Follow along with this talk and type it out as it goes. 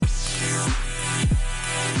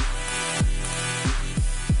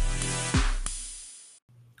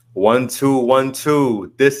One, two, 1,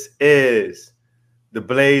 2. This is the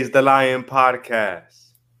Blaze the Lion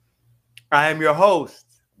podcast. I am your host,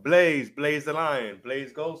 Blaze the Lion,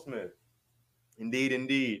 Blaze Goldsmith.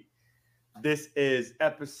 Indeed. This is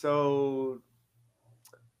episode.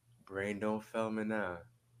 Brain don't fail me now.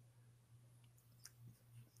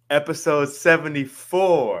 Episode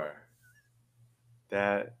 74.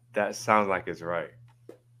 That sounds like it's right.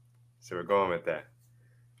 So we're going with that.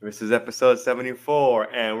 This is episode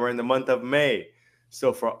 74, and we're in the month of May.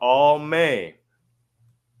 So for all of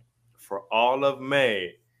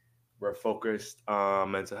May, we're focused on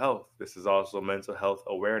mental health. This is also Mental Health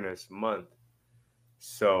Awareness Month.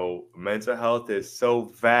 So mental health is so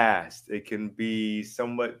vast. It can be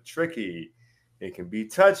somewhat tricky. It can be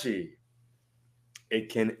touchy. It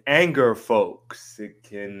can anger folks. It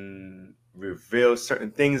can reveal certain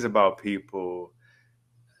things about people.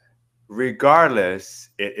 Regardless,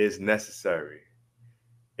 it is necessary.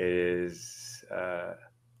 It is a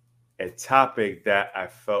topic that I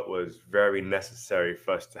felt was very necessary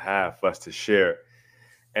for us to have, for us to share.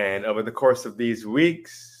 And over the course of these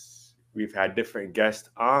weeks, we've had different guests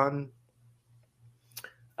on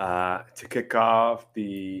to kick off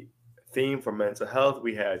the theme for mental health.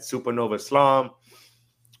 We had Supernova Islam,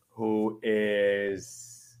 who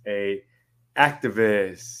is a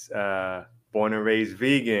activist, born and raised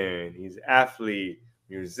vegan. He's an athlete,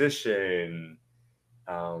 musician.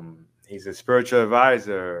 He's a spiritual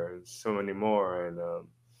advisor, and so many more. And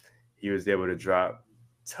he was able to drop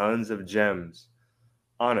tons of gems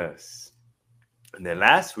on us. And then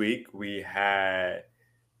last week we had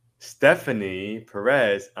Stephanie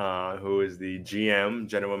Perez on, who is the GM,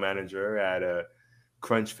 general manager at a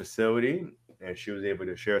Crunch facility. And she was able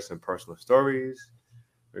to share some personal stories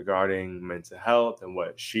regarding mental health and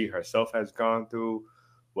what she herself has gone through,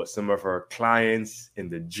 what some of her clients in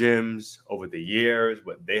the gyms over the years,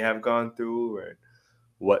 what they have gone through, and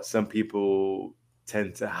what some people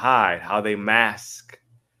tend to hide, how they mask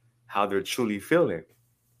how they're truly feeling.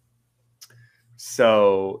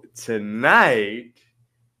 So tonight,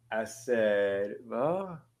 I said,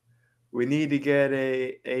 well, we need to get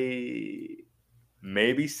a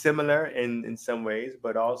maybe similar in some ways,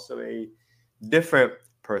 but also a different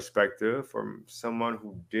perspective from someone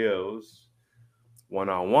who deals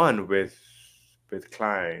one-on-one with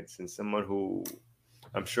clients, and someone who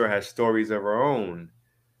I'm sure has stories of her own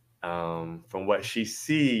from what she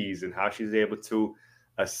sees and how she's able to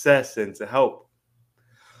assess and to help.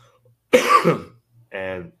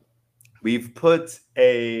 And we've put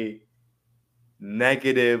a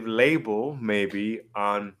negative label maybe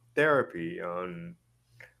on therapy, on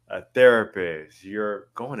a therapist. You're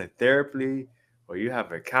going to therapy, or you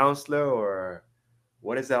have a counselor, or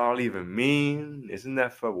what does that all even mean? Isn't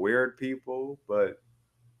that for weird people? But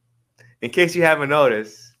in case you haven't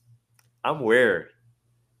noticed, I'm weird.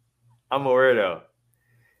 I'm a weirdo.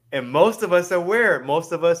 And most of us are weird.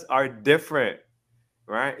 Most of us are different,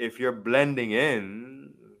 right? If you're blending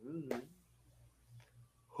in,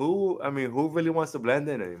 who really wants to blend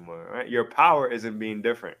in anymore, right? Your power isn't being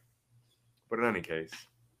different. But in any case,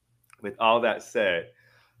 with all that said,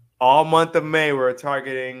 all month of May, we're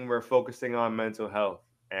focusing on mental health.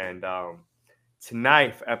 And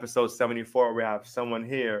tonight, for episode 74, we have someone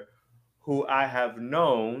here who I have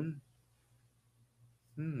known,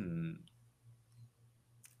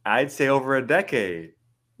 I'd say over a decade.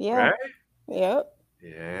 Yeah. Right? Yep.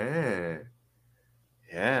 Yeah.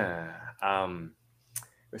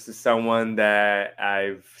 This is someone that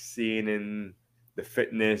I've seen in the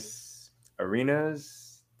fitness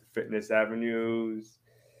arenas, the fitness avenues,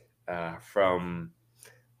 from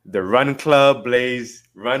the Run Club, Blaze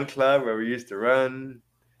Run Club, where we used to run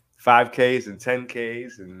 5Ks and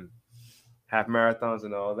 10Ks and half marathons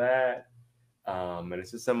and all that. And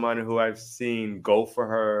it's just someone who I've seen go for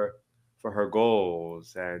her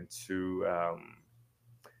goals and to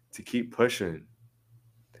keep pushing,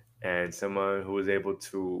 and someone who was able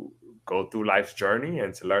to go through life's journey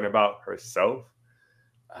and to learn about herself,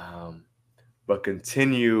 but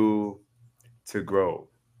continue to grow,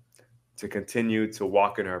 to continue to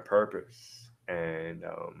walk in her purpose. And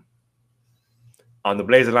on the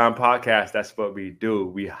Blaze Alarm podcast, that's what we do.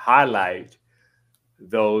 We highlight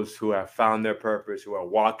those who have found their purpose, who are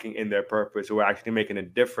walking in their purpose, who are actually making a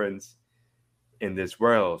difference in this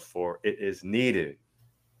world, for it is needed.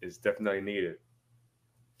 It's definitely needed.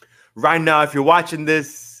 Right now, if you're watching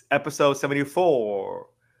this episode 74,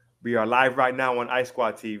 we are live right now on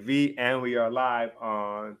iSquad TV, and we are live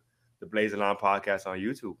on the Blaze Alarm podcast on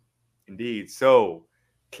YouTube. Indeed. So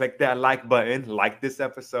click that like button, like this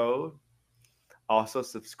episode. Also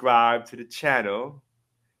subscribe to the channel.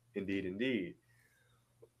 Indeed.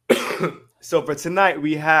 So for tonight,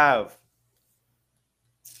 we have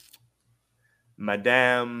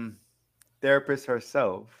Madame Therapist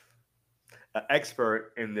herself, an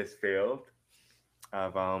expert in this field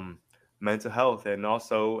of mental health and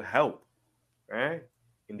also help, right?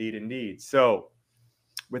 Indeed, indeed. So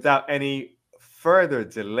without any further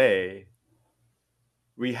delay,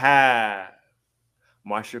 we have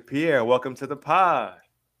Marsha Pierre. Welcome to the pod.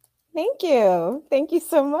 Thank you. Thank you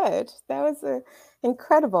so much. That was an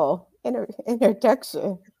incredible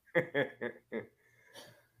introduction.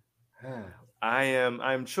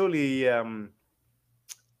 I'm truly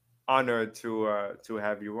honored to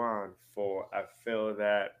have you on. For I feel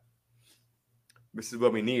that this is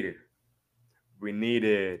what we needed. We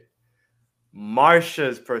needed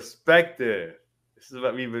Marsha's perspective. This is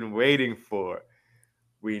what we've been waiting for.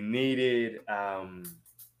 We needed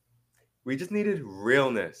we just needed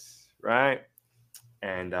realness, right?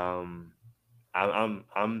 And I'm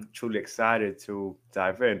truly excited to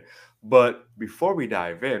dive in. But before we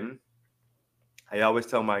dive in, I always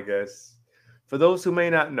tell my guests, for those who may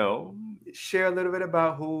not know, share a little bit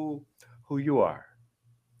about who you are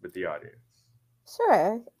with the audience.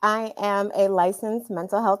 Sure. I am a licensed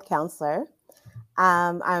mental health counselor.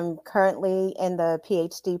 I'm currently in the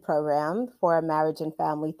PhD program for marriage and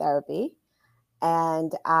family therapy,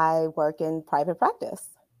 and I work in private practice.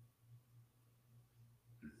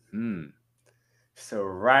 Hmm. So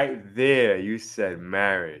right there, you said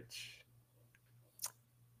marriage.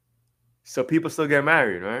 So people still get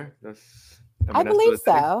married, right? I I mean, that's still believe a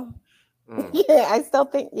thing. so. Mm. Yeah, I still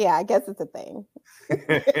think, yeah, I guess it's a thing.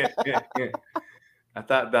 I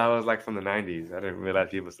thought that was like from the '90s. I didn't realize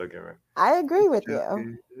people still get married. I agree with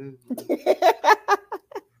you. Joking.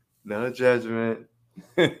 No judgment.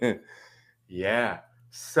 Yeah.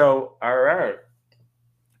 So, all right.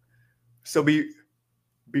 So,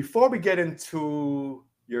 before we get into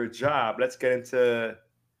your job, let's get into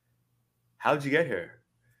how'd you get here.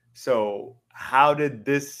 So, how did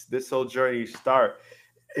this whole journey start?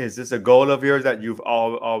 Is this a goal of yours that you've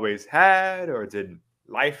always had, or did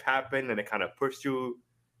life happen and it kind of pushed you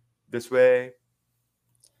this way?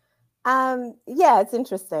 Yeah, it's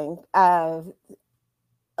interesting.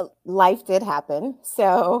 Life did happen.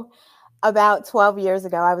 So, about 12 years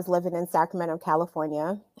ago, I was living in Sacramento,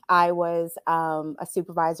 California. I was a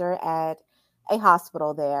supervisor at a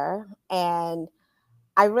hospital there. And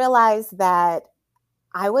I realized that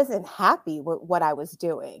I wasn't happy with what I was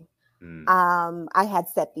doing. Mm, I had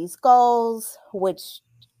set these goals, which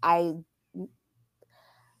I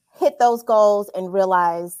hit those goals and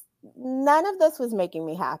realized none of this was making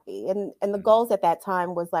me happy. And the mm, goals at that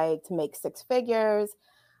time was like to make six figures,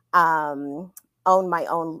 um, own my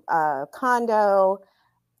own condo.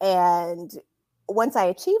 And once I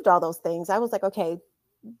achieved all those things, I was like, okay,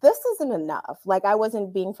 this isn't enough. Like I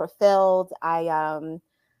wasn't being fulfilled. I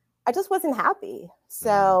just wasn't happy. mm,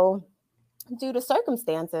 So due to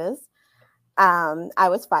circumstances, I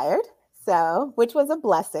was fired. So which was a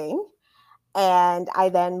blessing. And I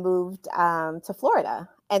then moved to Florida.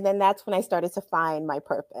 And then that's when I started to find my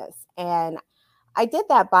purpose. And I did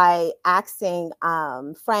that by asking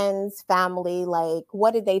friends, family, like,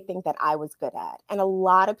 what did they think that I was good at? And a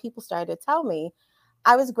lot of people started to tell me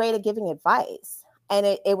I was great at giving advice. And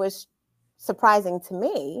it was surprising to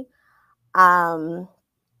me. Um,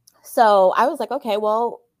 so I was like, okay,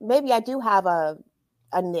 well, maybe I do have a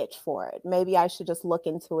niche for it. Maybe I should just look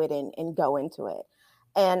into it and go into it.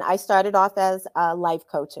 And I started off as life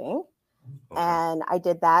coaching. okay. And I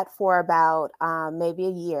did that for about maybe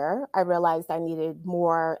a year. I realized I needed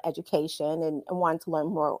more education and wanted to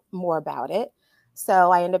learn more about it.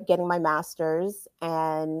 So I ended up getting my master's.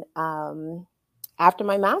 And after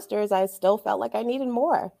my master's, I still felt like I needed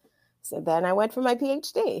more. So then I went for my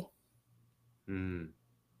PhD. Mm,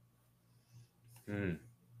 mm,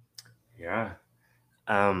 yeah.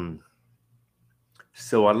 Um,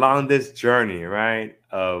 so along this journey, right,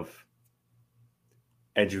 of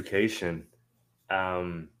education,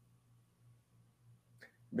 um,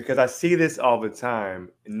 because I see this all the time,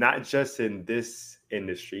 not just in this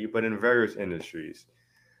industry, but in various industries.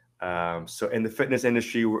 So in the fitness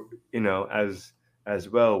industry, as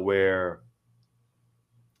well, where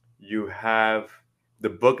you have the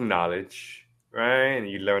book knowledge, right, and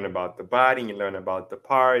you learn about the body, and you learn about the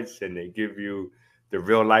parts, and they give you the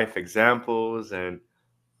real life examples and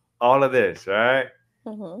all of this, right?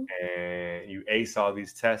 Hmm. And you ace all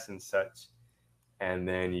these tests and such, and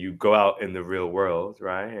then you go out in the real world,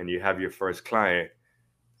 right? And you have your first client,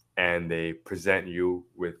 and they present you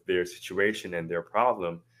with their situation and their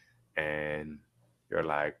problem, and you're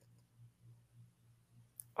like,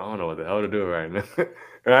 I don't know what the hell to do right now,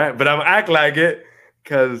 right? But I'm gonna act like it,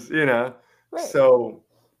 because Right. so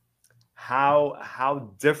how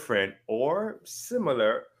different or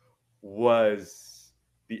similar was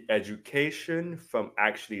the education from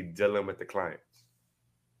actually dealing with the clients?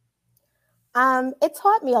 It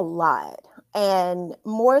taught me a lot, and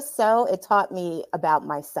more so, it taught me about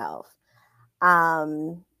myself.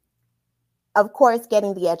 Um, of course,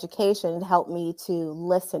 getting the education helped me to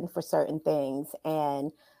listen for certain things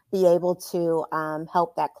and be able to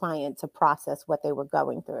help that client to process what they were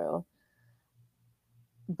going through.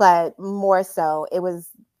 But more so, it was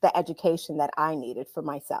the education that I needed for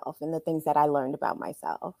myself and the things that I learned about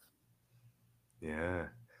myself. Yeah.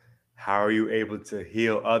 How are you able to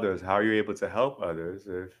heal others? How are you able to help others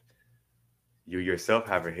if you yourself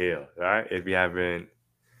haven't healed, right? If you haven't,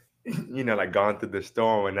 like gone through the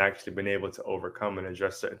storm and actually been able to overcome and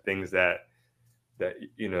address certain things that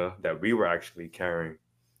we were actually carrying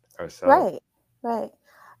ourselves. Right, right.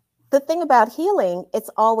 The thing about healing, it's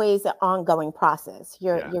always an ongoing process.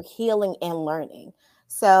 You're Yeah. you're healing and learning.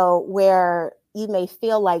 So where you may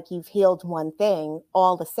feel like you've healed one thing,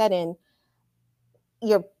 all of a sudden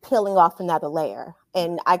you're peeling off another layer.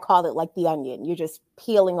 And I call it like the onion. You're just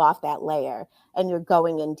peeling off that layer and you're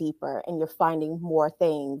going in deeper and you're finding more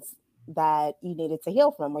things that you needed to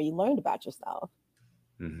heal from or you learned about yourself.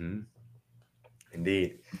 Hmm.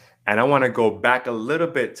 Indeed. And I want to go back a little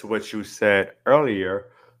bit to what you said earlier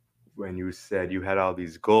when you said you had all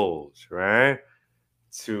these goals, right?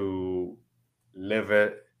 To live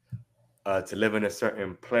it, to live in a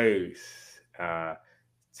certain place,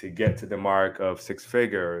 to get to the mark of six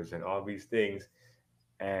figures and all these things.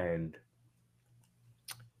 And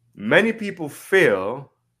many people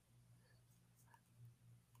feel,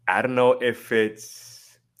 I don't know if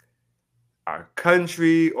it's our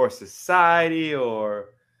country or society or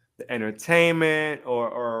the entertainment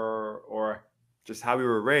or just how we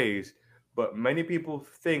were raised, but many people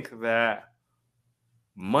think that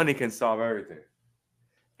money can solve everything.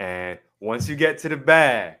 And once you get to the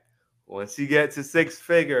bag, once you get to six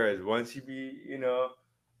figures, once you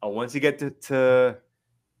get to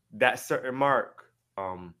that certain mark,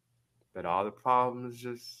 that all the problems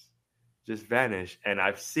just vanish. And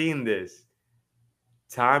I've seen this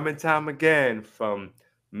time and time again from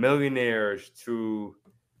millionaires to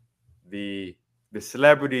the the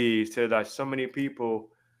celebrities to like so many people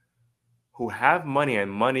who have money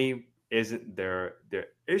and money isn't their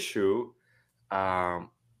issue,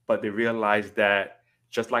 but they realize that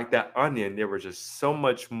just like that onion, there was just so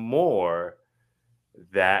much more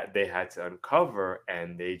that they had to uncover,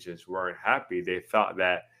 and they just weren't happy. They thought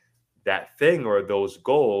that that thing or those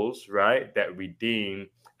goals, right, that we deem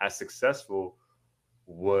as successful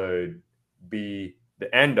would be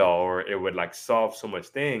the end all, or it would like solve so much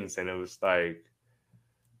things. And it was like,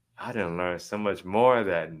 I didn't learn so much more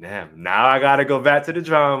that damn, now I gotta go back to the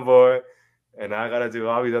drawing board and I gotta do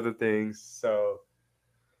all these other things. So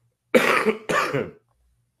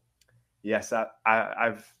yes,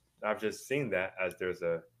 I've just seen that as there's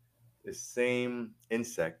the same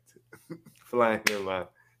insect flying in my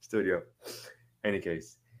studio. Any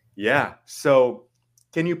case, yeah. So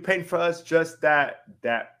can you paint for us just that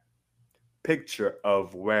picture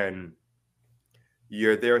of when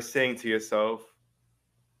you're there saying to yourself,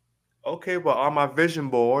 okay, well, on my vision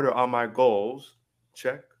board or on my goals,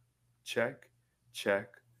 check, check, check.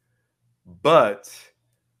 But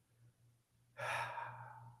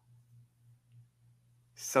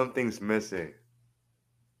something's missing.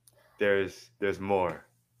 There's more.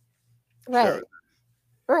 Share Right, with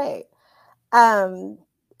right. Um,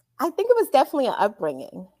 I think it was definitely an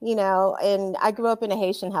upbringing, and I grew up in a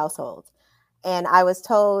Haitian household. And I was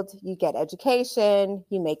told you get education,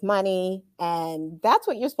 you make money, and that's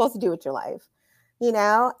what you're supposed to do with your life.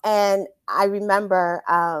 And I remember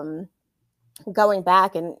going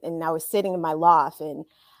back and I was sitting in my loft and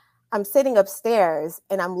I'm sitting upstairs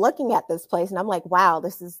and I'm looking at this place and I'm like, wow,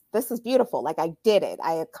 this is beautiful. Like I did it.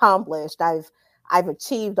 I accomplished. I've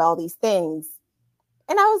achieved all these things.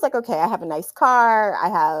 And I was like, okay, I have a nice car, I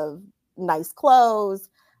have nice clothes,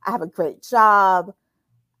 I have a great job.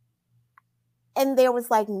 And there was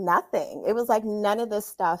like nothing. It was like none of this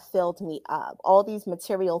stuff filled me up. All these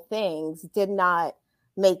material things did not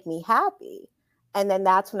make me happy. And then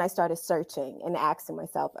that's when I started searching and asking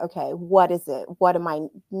myself, okay, what is it? What am I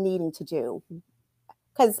needing to do?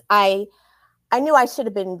 Because I knew I should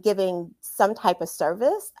have been giving some type of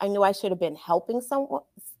service. I knew I should have been helping someone,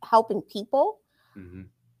 helping people, me. Hmm.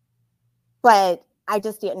 but I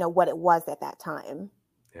just didn't know what it was at that time.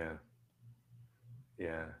 Yeah,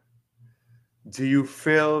 yeah. Do you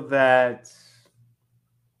feel that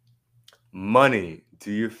money?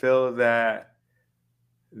 Do you feel that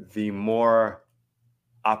the more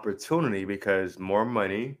opportunity, because more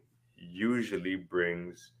money usually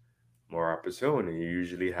brings more opportunity. You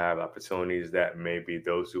usually have opportunities that maybe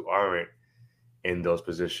those who aren't in those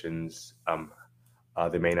positions,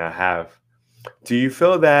 they may not have. Do you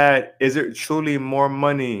feel that, is it truly more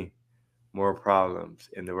money, more problems,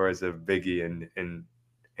 in the words of Biggie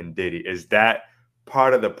and Diddy? Is that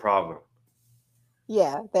part of the problem?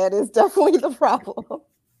 Yeah, that is definitely the problem.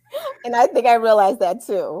 And I think I realized that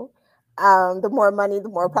too. The more money, the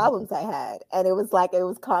more problems I had. And it was like it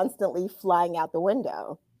was constantly flying out the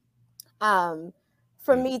window. Um,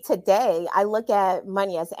 for Mm, me today, I look at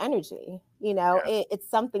money as energy. yeah. It's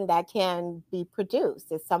something that can be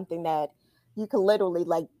produced. It's something that you can literally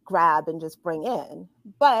like grab and just bring in.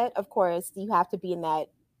 But of course, you have to be in that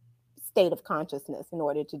state of consciousness in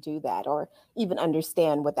order to do that or even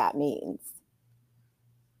understand what that means.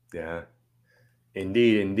 Yeah.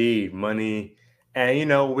 Indeed, indeed. Money.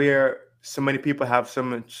 And where so many people have so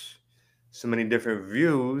many different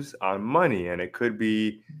views on money. And it could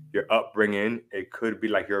be your upbringing, it could be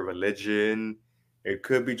like your religion, it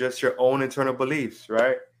could be just your own internal beliefs,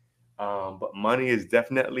 right? But money is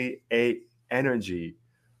definitely a energy.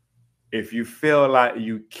 If you feel like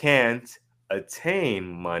you can't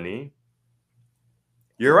attain money,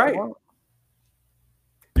 you're You right. won't.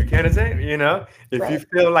 You can't attain it, If you Right.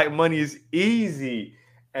 feel like money is easy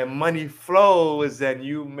and money flows and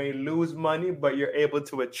you may lose money, but you're able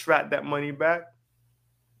to attract that money back,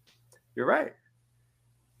 you're right.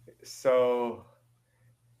 So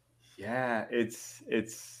yeah, it's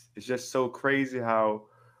just so crazy how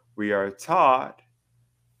we are taught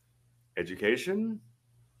education,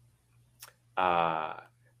 uh,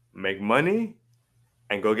 make money,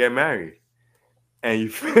 and go get married. And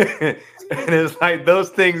you and it's like those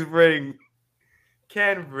things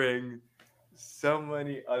can bring so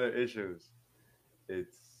many other issues.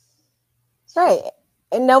 It's so Right.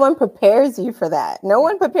 And no one prepares you for that. No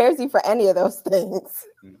one prepares you for any of those things.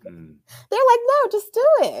 mm-mm. They're like, no, just do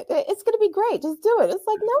it. It's going to be great. Just do it. It's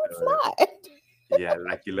like, no, Just do it. it's not. Yeah,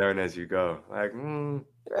 like you learn as you go. Like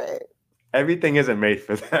Right. everything isn't made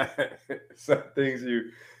for that. Some things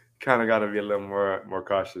you kind of got to be a little more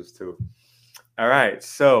cautious too. All right,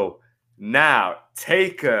 so now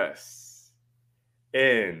take us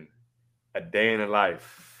in a day in the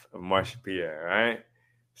life of Marsha Pierre. All right,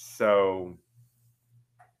 so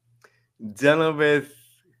dealing with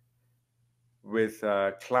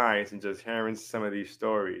clients and just hearing some of these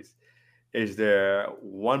stories, is there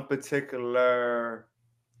one particular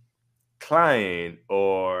client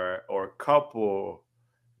or couple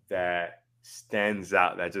that stands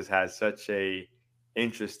out, that just has such a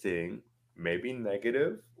interesting, maybe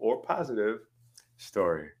negative or positive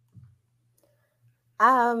story?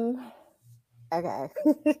 Um, okay.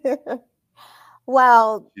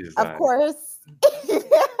 Well, She's of dying. course,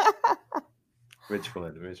 Which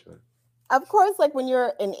one? Which one? of course, like when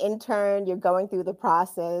you're an intern, you're going through the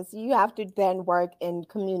process, you have to then work in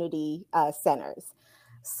community centers.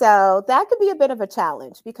 So that could be a bit of a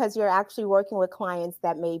challenge because you're actually working with clients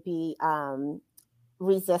that may be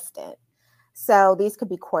resistant. So these could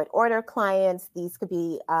be court order clients. These could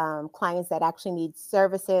be clients that actually need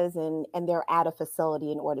services and they're at a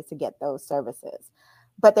facility in order to get those services,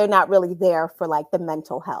 but they're not really there for like the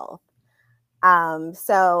mental health.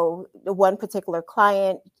 So the one particular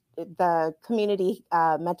client, the community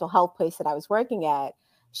mental health place that I was working at,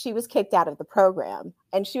 she was kicked out of the program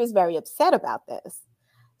and she was very upset about this.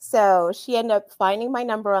 So she ended up finding my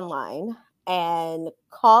number online and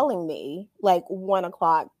calling me like 1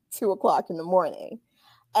 o'clock, 2 o'clock in the morning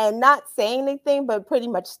and not saying anything, but pretty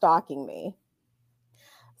much stalking me.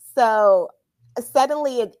 So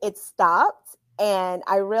suddenly it stopped and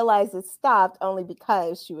I realized it stopped only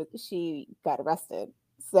because she got arrested.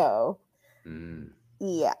 So Mm.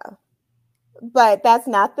 yeah. But that's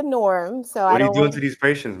not the norm. So I What are you don't doing want to these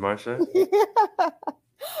patients, Marsha?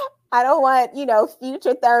 I don't want,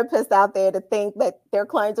 future therapists out there to think that their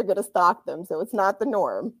clients are going to stalk them. So it's not the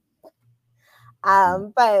norm.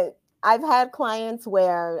 But I've had clients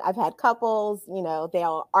where I've had couples,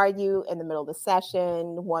 they'll argue in the middle of the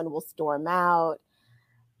session, one will storm out,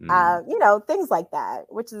 Mm. things like that,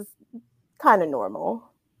 which is kind of normal.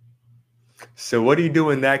 So what do you do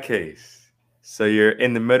in that case? So you're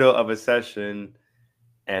in the middle of a session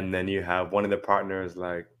and then you have one of the partners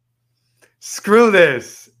like, screw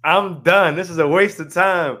this, I'm done, this is a waste of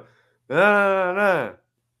time. Nah, nah, nah.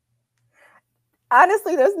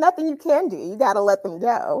 Honestly, there's nothing you can do. You got to let them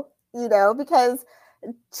go, because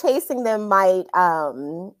chasing them might, uh,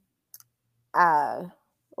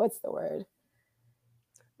 what's the word?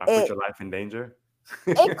 I put It, your life in danger.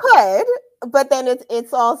 it could, but then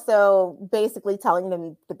it's also basically telling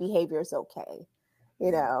them the behavior is okay,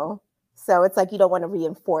 you know. So it's like you don't want to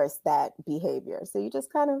reinforce that behavior. So you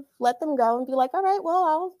just kind of let them go and be like, all right, well,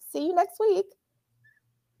 I'll see you next week.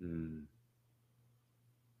 Mm.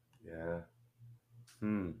 Yeah.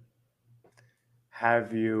 Hmm.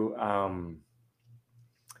 Have you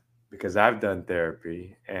because I've done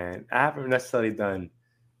therapy and I haven't necessarily done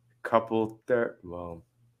couple therapy. Well,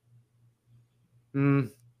 hmm,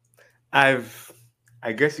 I've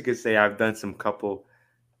I guess you could say I've done some couple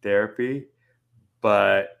therapy,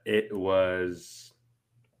 but it was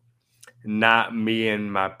not me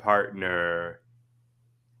and my partner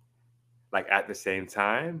like at the same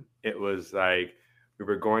time. It was like we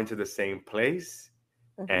were going to the same place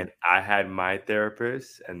Hmm. and I had my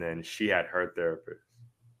therapist and then she had her therapist.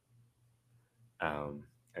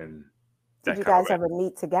 And Did that you kind of guys went. ever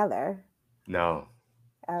meet together? No,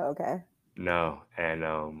 Oh, okay. no.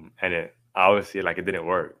 And it obviously like it didn't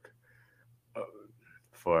work uh,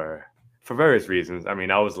 for various reasons. I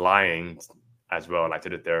mean, I was lying as well, like to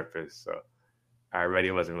the therapist. So I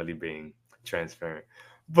already wasn't really being transparent.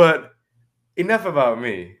 But enough about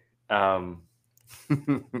me. Um,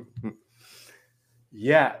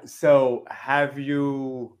 yeah. So,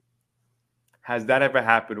 has that ever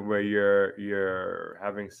happened where you're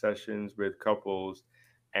having sessions with couples,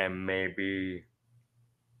 and maybe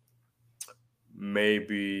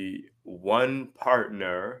one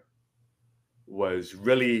partner was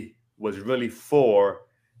really for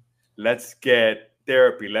let's get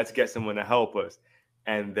therapy, let's get someone to help us,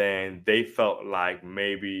 and then they felt like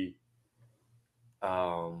maybe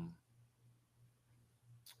um,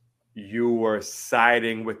 you were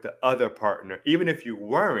siding with the other partner, even if you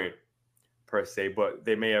weren't per se, but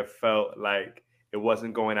they may have felt like it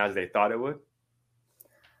wasn't going as they thought it would.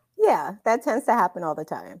 Yeah, that tends to happen all the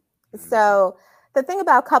time. Mm, So, the thing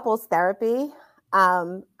about couples therapy,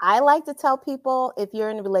 I like to tell people if you're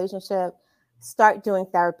in a relationship, start doing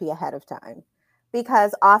therapy ahead of time.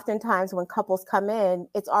 Because oftentimes when couples come in,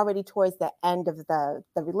 it's already towards the end of the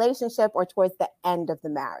relationship or towards the end of the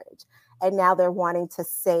marriage. And now they're wanting to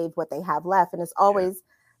save what they have left. And it's yeah. always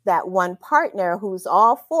that one partner who's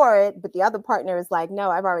all for it, but the other partner is like,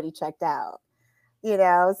 no, I've already checked out, you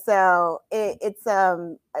know. So it's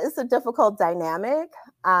a difficult dynamic.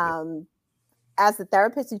 Yeah. um as a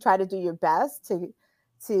therapist, you try to do your best to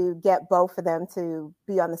get both of them to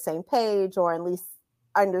be on the same page or at least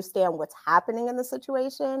understand what's happening in the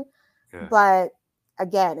situation. Yeah. But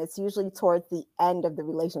again, it's usually towards the end of the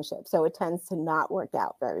relationship, so it tends to not work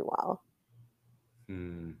out very well.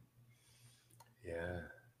 Hmm. Yeah.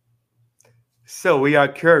 So we are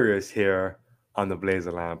curious here on the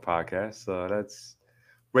Blazer Line podcast. So that's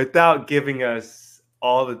without giving us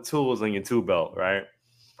all the tools on your tool belt, right?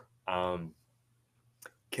 Um,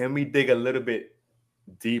 can we dig a little bit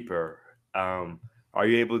deeper? Um, are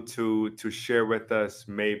you able to share with us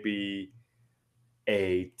maybe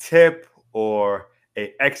a tip or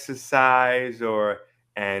a exercise or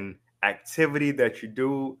an activity that you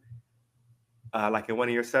do like in one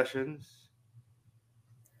of your sessions?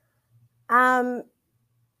 um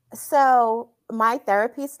So my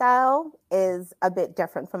therapy style is a bit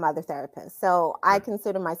different from other therapists. So I Okay.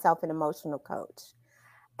 consider myself an emotional coach,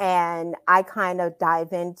 and I kind of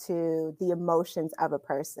dive into the emotions of a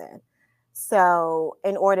person. So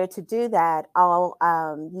in order to do that, I'll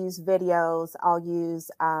use videos, I'll use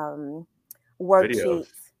Videos.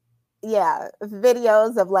 worksheets. Yeah,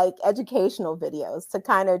 videos of like educational videos to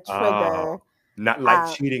kind of Oh, trigger. not like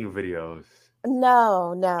Uh, cheating videos.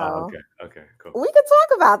 no, Oh, no, okay. Okay, cool. we could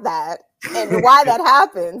talk about that and why that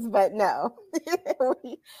happens, but no,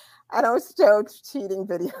 I don't show cheating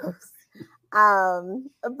videos.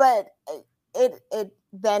 But it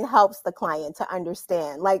then helps the client to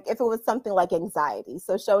understand. Like if it was something like anxiety,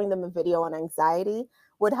 so showing them a video on anxiety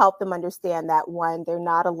would help them understand that one, they're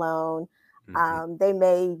not alone. Hmm. They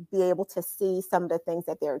may be able to see some of the things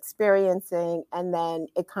that they're experiencing, and then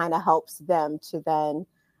it kind of helps them to then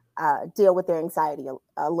deal with their anxiety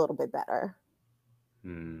a little bit better.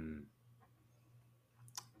 Hmm.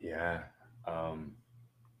 Yeah. Um,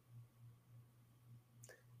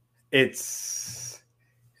 it's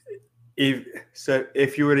if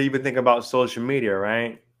if you were to even think about social media,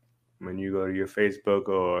 right? When you go to your Facebook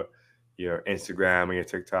or your Instagram or your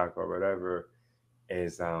TikTok or whatever,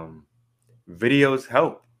 is videos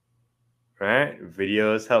help, right?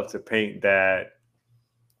 Videos help to paint that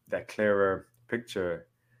clearer picture.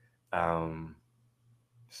 Um,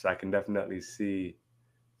 so I can definitely see.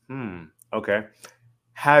 Hmm. Okay.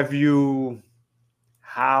 Have you?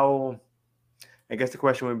 How? I guess the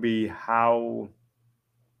question would be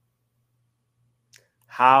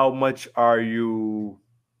how much are you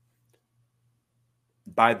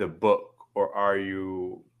by the book, or are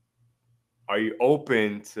you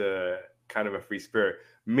open to kind of a free spirit?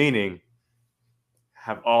 Meaning,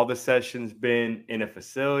 have all the sessions been in a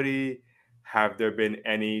facility? Have there been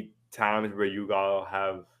any times where you all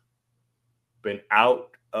have been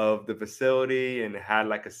out of the facility and had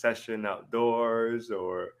like a session outdoors,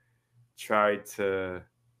 or tried to,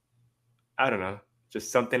 I don't know,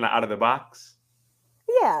 just something like out of the box?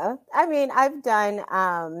 Yeah, I mean, I've done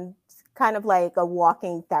kind of like a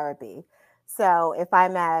walking therapy. So if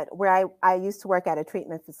I'm at where I used to work at a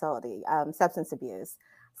treatment facility, substance abuse.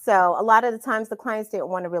 So a lot of the times the clients didn't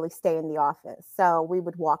want to really stay in the office. So we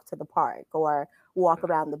would walk to the park or walk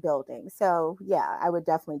around the building. So yeah, I would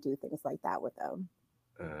definitely do things like that with them.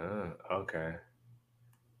 Okay.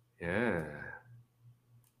 Yeah.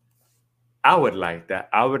 I would like that.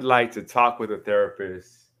 I would like to talk with a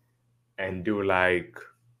therapist and do like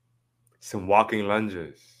some walking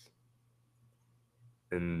lunges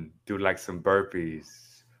and do like some burpees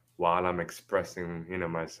while I'm expressing,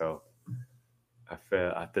 myself.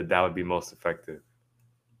 I think that would be most effective.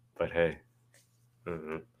 But hey,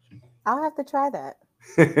 mhm. I'll have to try that.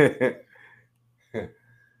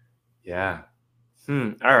 Yeah.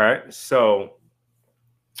 All right. So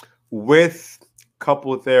with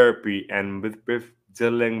couple therapy and with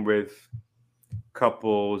dealing with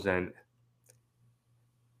couples, and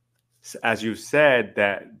as you said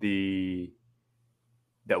that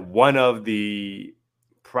one of the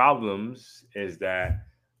problems is that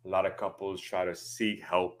a lot of couples try to seek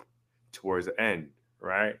help towards the end,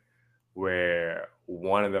 right? Where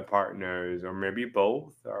one of the partners, or maybe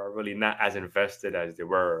both, are really not as invested as they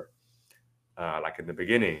were, like in the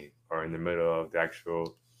beginning or in the middle of the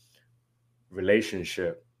actual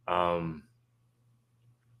relationship.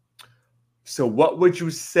 So, what would you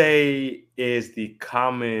say is the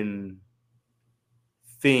common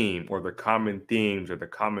theme, or the common themes, or the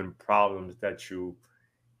common problems that you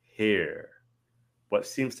hear? What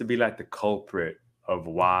seems to be like the culprit of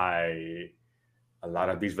why a lot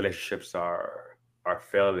of these relationships are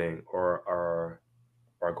failing, or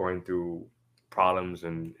are going through problems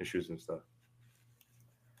and issues and stuff?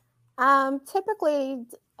 Typically,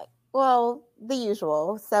 well, the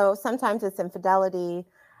usual. So sometimes it's infidelity.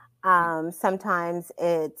 Sometimes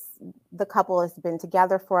it's the couple has been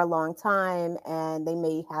together for a long time and they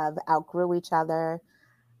may have outgrew each other.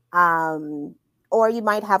 Um, or you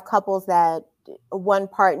might have couples that one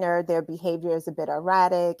partner, their behavior is a bit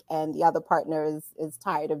erratic and the other partner is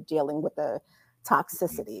tired of dealing with the Mhm.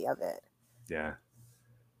 toxicity of it. Yeah,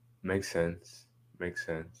 makes sense. Makes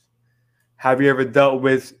sense. Have you ever dealt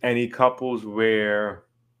with any couples where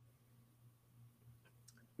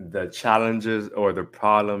the challenges or the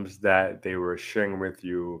problems that they were sharing with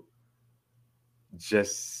you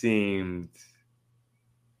just seemed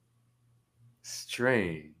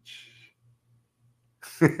strange?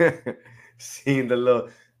 Seemed a little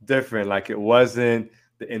different. Like it wasn't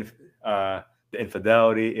the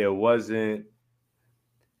infidelity. It wasn't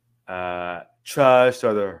trust,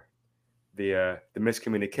 or the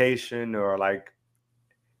miscommunication, or like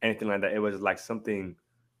anything like that. It was like something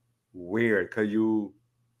weird because you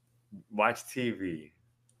watch TV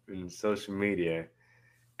and social media,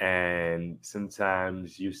 and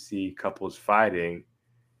sometimes you see couples fighting,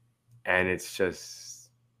 and it's just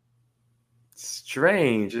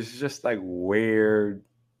strange. It's just like weird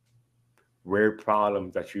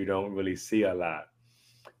problems that you don't really see a lot.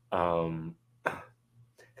 Um,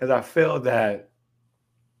 because I feel that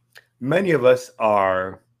many of us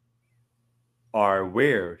are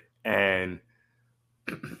weird, and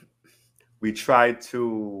we try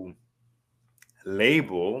to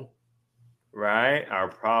label, right, our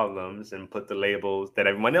problems, and put the labels that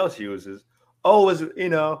everyone else uses. Oh, is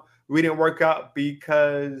we didn't work out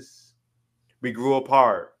because we grew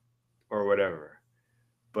apart, or whatever.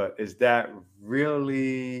 But is that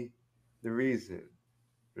really the reason?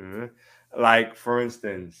 Mhm. Like, for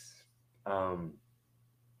instance, um,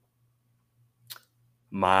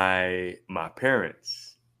 my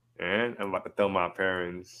parents, and I'm about to tell my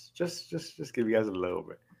parents, just give you guys a little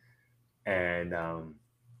bit. And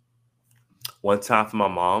one time for my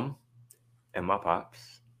mom and my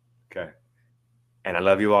pops. Okay. And I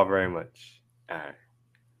love you all very much. All right.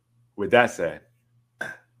 With that said,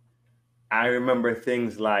 I remember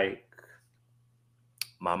things like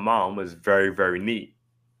my mom was very, very neat.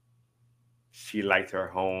 She liked her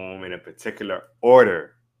home in a particular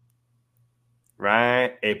order,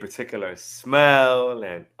 right? A particular smell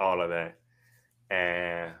and all of that.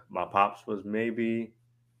 And my pops was maybe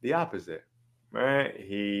the opposite, right?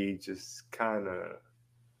 He just kind of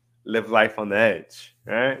live life on the edge,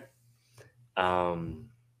 right? Um,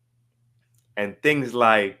 and things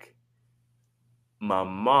like my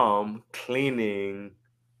mom cleaning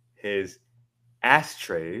his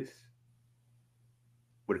ashtrays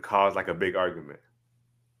would cause like a big argument,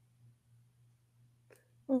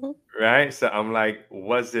 Mhm. right? So I'm like,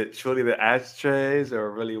 was it truly the ashtrays,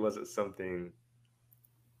 or really was it something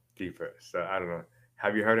deeper? So I don't know.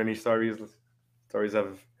 Have you heard any stories of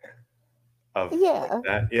like Yeah,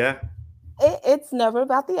 that? Yeah, it's never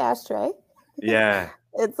about the ashtray. yeah,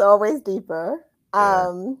 It's always deeper.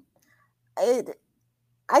 yeah. It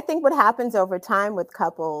I think what happens over time with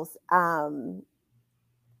couples,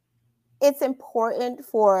 it's important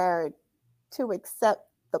for to accept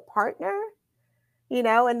the partner,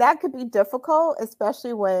 and that could be difficult,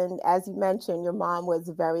 especially when, as you mentioned, your mom was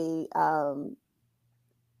very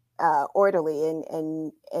orderly,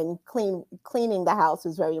 and cleaning the house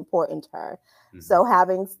was very important to her. Hmm. So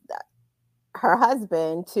having her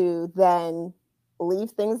husband to then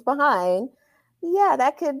leave things behind, yeah,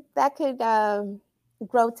 that could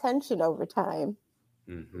grow tension over time.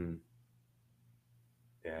 Hmm.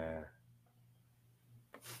 Yeah.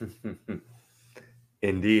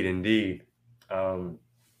 Indeed, indeed. Um,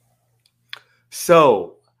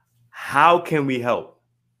 so, how can we help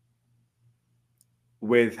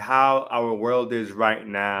with how our world is right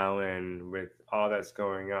now and with all that's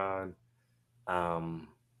going on? Um,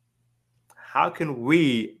 how can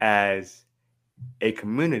we, as a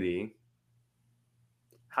community,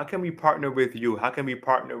 how can we partner with you? How can we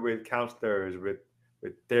partner with counselors, with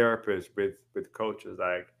therapists, with coaches?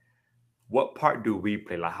 Like, what part do we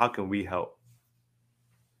play? Like, how can we help?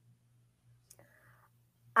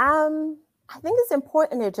 Um, I think it's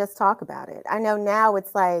important to just talk about it. I know now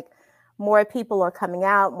it's like more people are coming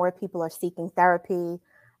out, more people are seeking therapy.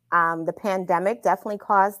 The pandemic definitely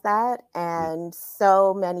caused that, and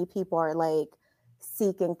so many people are like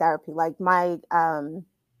seeking therapy. Like my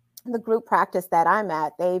the group practice that I'm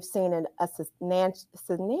at, they've seen a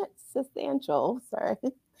substantial, sorry,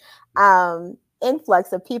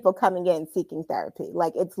 influx of people coming in seeking therapy.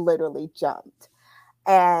 Like it's literally jumped.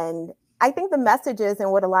 And I think the messages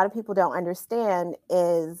and what a lot of people don't understand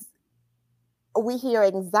is we hear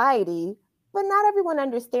anxiety, but not everyone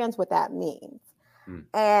understands what that means. Mm,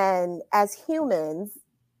 And as humans,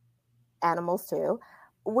 animals too,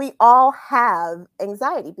 we all have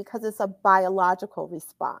anxiety because it's a biological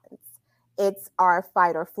response. It's our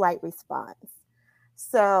fight or flight response.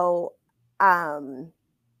 So, um,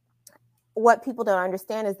 what people don't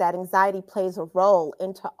understand is that anxiety plays a role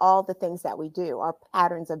into all the things that we do, our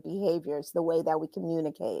patterns of behaviors, the way that we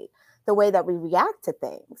communicate, the way that we react to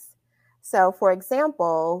things. So, for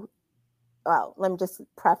example, well, let me just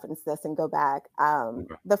preference this and go back.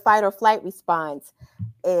 okay. The fight or flight response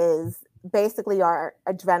is basically our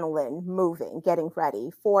adrenaline moving, getting ready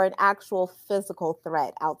for an actual physical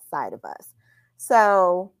threat outside of us.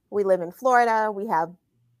 So, we live in Florida, we have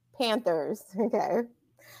panthers, okay?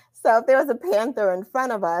 So if there was a panther in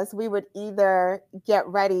front of us, we would either get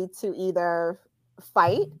ready to either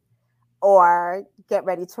fight or get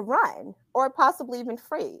ready to run or possibly even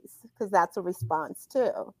freeze because that's a response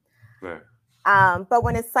too. Right. But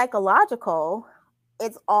when it's psychological,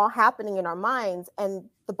 it's all happening in our minds, and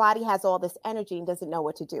the body has all this energy and doesn't know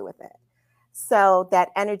what to do with it. So that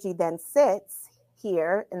energy then sits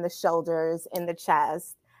here in the shoulders, in the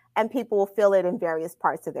chest, and people will feel it in various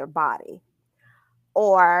parts of their body,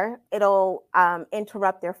 or it'll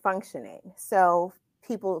interrupt their functioning. So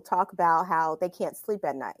people talk about how they can't sleep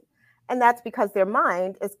at night. And that's because their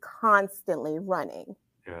mind is constantly running.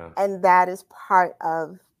 Yeah. And that is part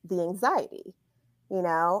of the anxiety,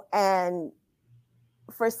 And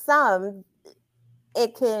for some,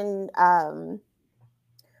 it can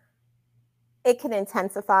it can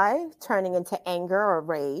intensify, turning into anger or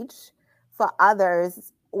rage. For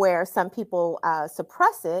others, where some people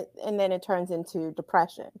suppress it, and then it turns into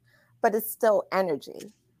depression. But it's still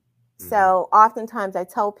energy. Hmm. So oftentimes I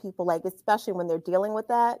tell people, like, especially when they're dealing with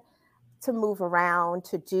that, to move around,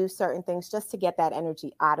 to do certain things just to get that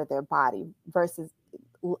energy out of their body versus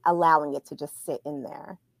allowing it to just sit in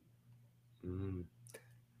there. Mm.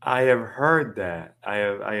 I have heard that. I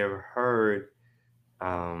have heard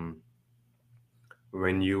um,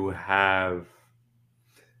 when you have,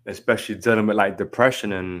 especially dealing with like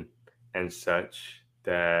depression and such,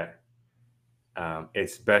 that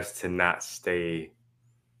it's best to not stay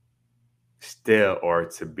still or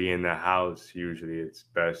to be in the house. Usually, it's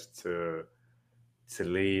best to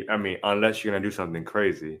leave. I mean, unless you're gonna do something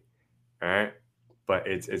crazy, right? But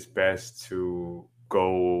it's best to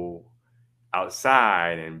go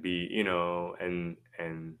outside and be,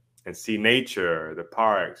 and and see nature, the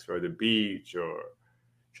parks or the beach, or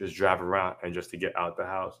just drive around and just to get out the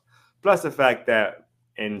house. Plus the fact that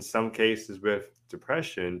in some cases with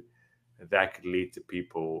depression, that could lead to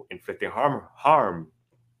people inflicting harm,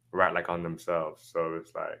 right, like on themselves. So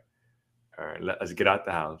it's like, all right, let us get out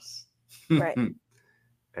the house. Right.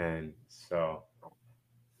 And so,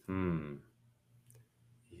 hmm,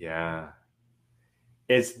 yeah.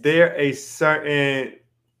 Is there a certain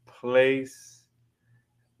place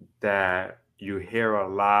that you hear a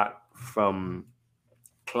lot from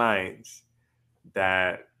clients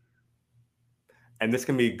that, and this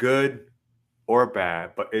can be good or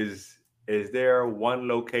bad, but is there one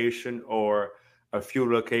location or a few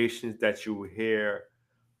locations that you hear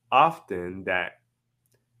often that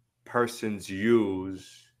persons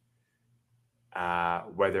use,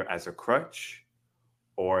 whether as a crutch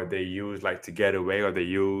or they use like to get away, or they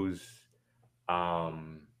use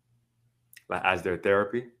um, like as their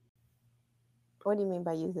therapy? What do you mean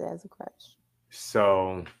by use it as a crutch?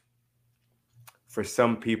 So for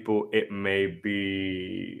some people, it may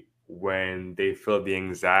be when they feel the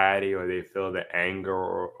anxiety or they feel the anger,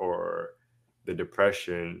 or the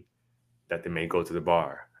depression, that they may go to the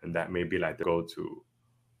bar, and that may be like the go-to.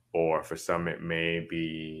 Or for some, it may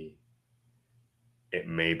be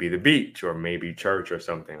the beach, or maybe church or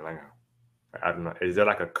something. Like, I don't know. Is there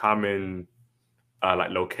like a common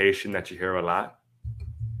like location that you hear a lot?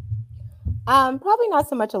 Probably not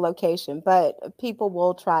so much a location, but people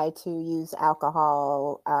will try to use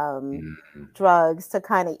alcohol, Mhm. drugs to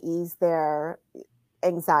kind of ease their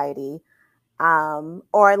anxiety,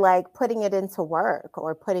 or like putting it into work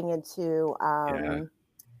or putting into Yeah,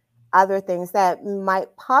 other things that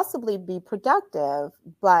might possibly be productive,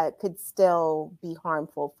 but could still be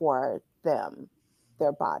harmful for them,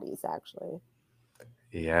 their bodies, actually.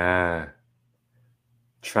 yeah.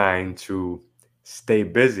 Trying to stay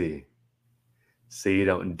busy so you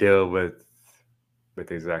don't deal with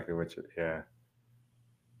exactly what you. Yeah,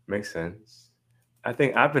 makes sense. I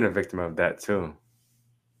think I've been a victim of that too.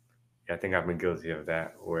 I think I've been guilty of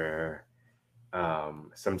that, where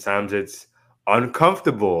sometimes it's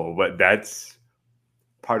uncomfortable, but that's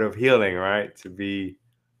part of healing, right? To be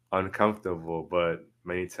uncomfortable, but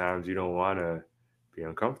many times you don't want to be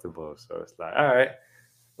uncomfortable. So it's like, all right,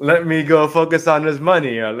 let me go focus on this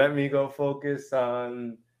money, or let me go focus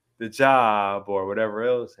on the job or whatever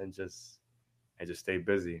else, and just stay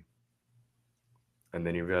busy. And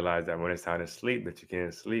then you realize that when it's time to sleep, that you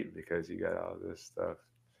can't sleep because you got all this stuff.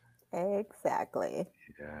 Exactly.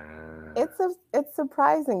 Yeah. It's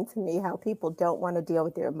surprising to me how people don't want to deal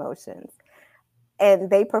with their emotions, and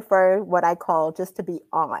they prefer what I call just to be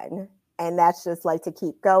on. And that's just like to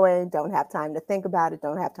keep going, don't have time to think about it,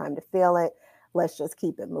 don't have time to feel it. Let's just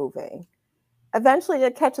keep it moving. Eventually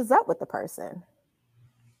it catches up with the person.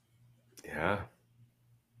 Yeah.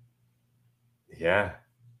 Yeah.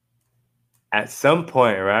 At some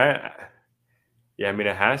point, right? Yeah, I mean,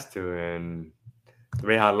 it has to. And the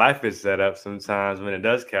way how life is set up, sometimes when it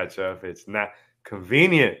does catch up, it's not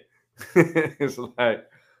convenient. It's like,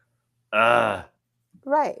 ah,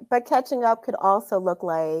 Right. But catching up could also look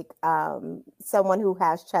like someone who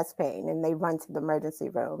has chest pain and they run to the emergency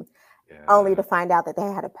room only yeah. to find out that they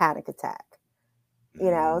had a panic attack.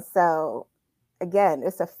 Mm-hmm. So again,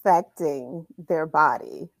 it's affecting their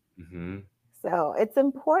body. Mm-hmm. So it's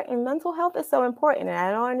important. Mental health is so important. And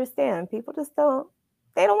I don't understand. People just don't,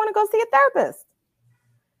 they don't want to go see a therapist.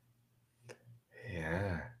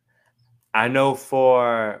 Yeah. I know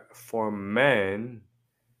for men,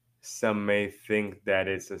 some may think that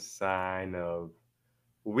it's a sign of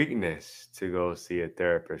weakness to go see a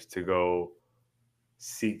therapist, to go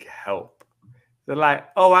seek help. They're like,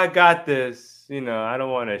 oh, I got this. I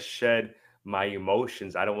don't want to shed my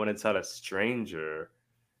emotions. I don't want to tell a stranger,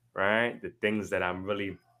 right, the things that I'm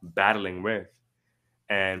really battling with.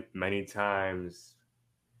 And many times,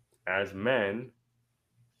 as men,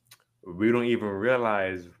 we don't even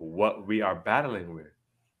realize what we are battling with,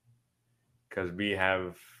 because we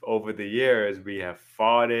have, over the years, we have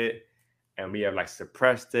fought it, and we have like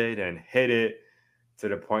suppressed it and hid it to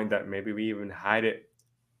the point that maybe we even hide it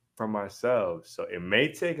from ourselves. So it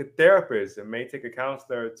may take a therapist, it may take a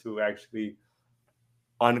counselor to actually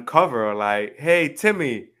uncover, like, hey,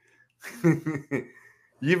 Timmy,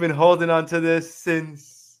 you've been holding on to this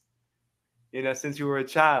since you were a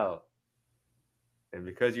child. And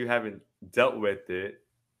because you haven't dealt with it,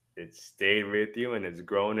 it stayed with you and it's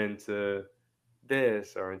grown into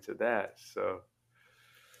this or into that. So,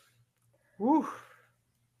 whew,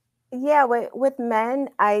 Yeah, with men,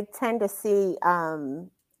 I tend to see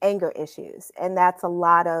anger issues, and that's a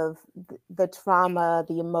lot of the trauma,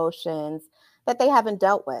 the emotions that they haven't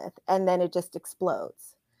dealt with, and then it just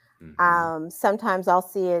explodes. Sometimes I'll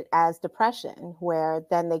see it as depression, where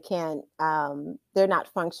then they can't, they're not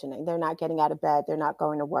functioning, they're not getting out of bed, they're not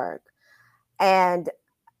going to work. And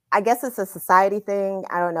I guess it's a society thing.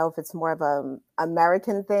 I don't know if it's more of a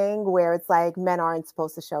American thing where it's like men aren't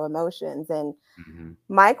supposed to show emotions. And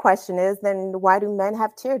my question is, then why do men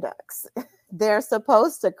have tear ducts? They're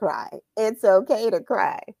supposed to cry. It's okay to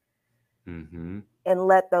cry and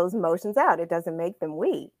let those emotions out. It doesn't make them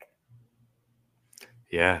weak.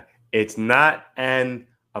 Yeah, it's not an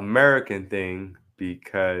American thing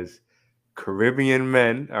because Caribbean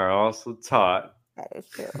men are also taught That is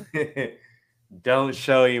true. don't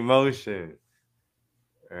show emotion.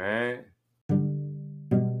 All right.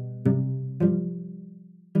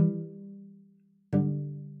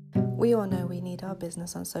 We all know we need our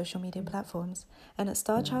business on social media platforms, and at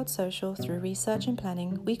StarChild Social, through research and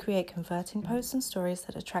planning, we create converting posts and stories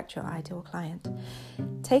that attract your ideal client,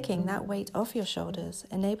 taking that weight off your shoulders,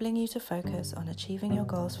 enabling you to focus on achieving your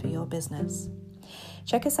goals for your business.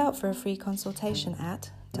 Check us out for a free consultation at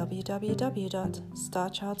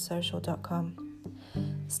www.starchildsocial.com.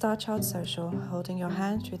 StarChild Social, holding your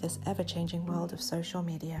hand through this ever-changing world of social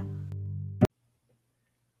media.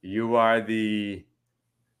 You are the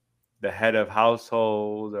head of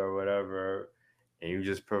household or whatever, and you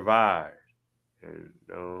just provide and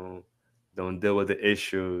don't deal with the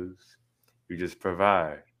issues. You just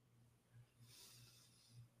provide.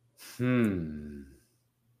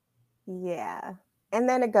 Yeah. And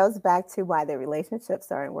then it goes back to why the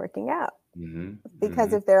relationships aren't working out.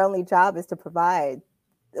 Because if their only job is to provide,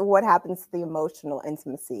 what happens to the emotional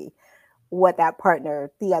intimacy, what that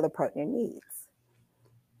partner, the other partner needs?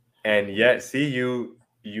 And yet, see, you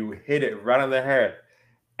hit it right on the head.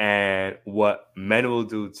 And what men will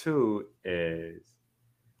do too is,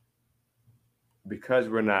 because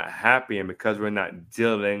we're not happy and because we're not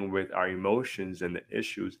dealing with our emotions and the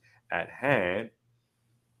issues at hand,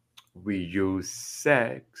 we use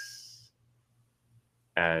sex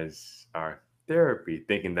as our therapy,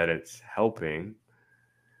 thinking that it's helping.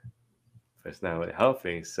 But it's not really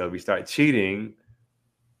helping. So we start cheating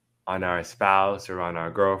on our spouse or on our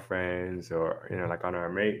girlfriends or, like on our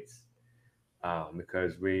mates.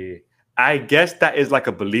 Because I guess that is like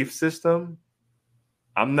a belief system.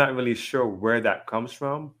 I'm not really sure where that comes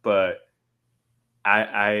from, but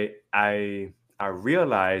I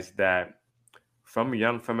realized that from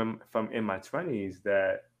in my 20s,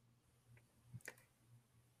 that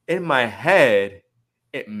in my head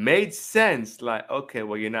it made sense. Like, okay,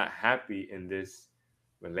 well, you're not happy in this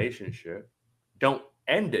relationship. Don't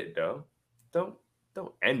end it though. Don't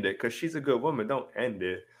end it, because she's a good woman. Don't end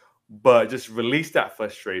it, but just release that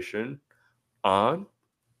frustration on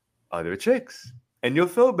other chicks, and you'll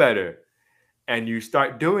feel better. And you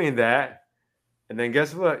start doing that, and then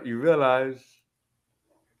guess what? You realize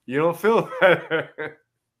you don't feel better.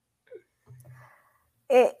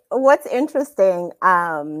 What's interesting,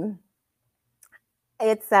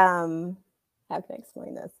 it's how can I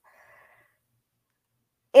explain this?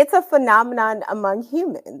 It's a phenomenon among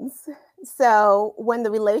humans. So when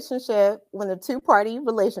the two-party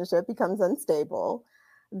relationship becomes unstable,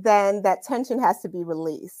 then that tension has to be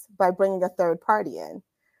released by bringing a third party in.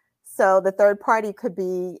 So the third party could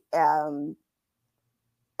be an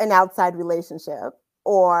outside relationship,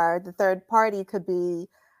 or the third party could be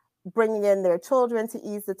bringing in their children to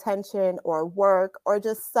ease the tension, or work, or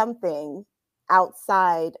just something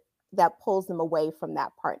outside that pulls them away from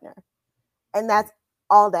that partner. And that's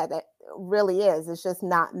all that it really is. It's just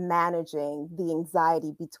not managing the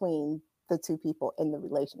anxiety between the two people in the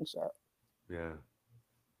relationship. Yeah.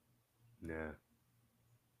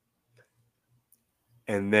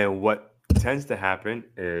 And then what tends to happen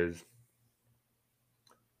is,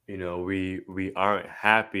 we aren't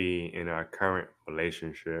happy in our current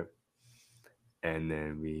relationship, and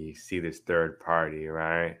then we see this third party,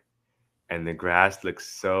 right? And the grass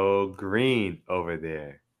looks so green over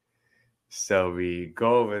there. So we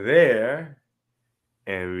go over there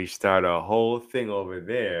and we start a whole thing over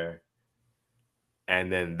there.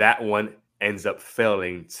 And then that one ends up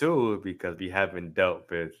failing too, because we haven't dealt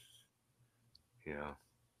with,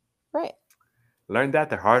 Right. learned that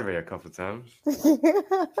the hard way a couple times.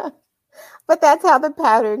 But that's how the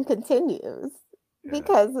pattern continues,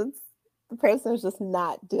 because the person is just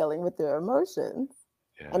not dealing with their emotions.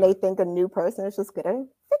 And they think a new person is just gonna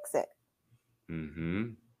fix it.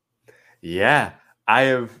 Yeah, I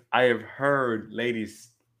have heard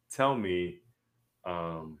ladies tell me,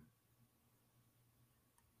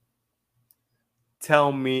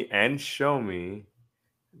 tell me and show me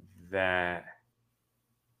that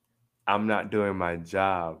I'm not doing my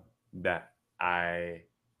job that I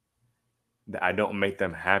that I don't make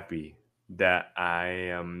them happy, that I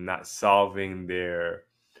am not solving their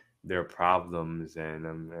problems, and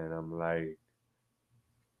I'm like,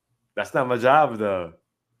 that's not my job though.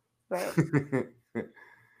 Right.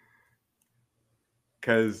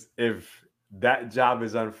 Because if that job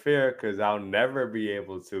is unfair, because I'll never be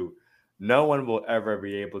able to, no one will ever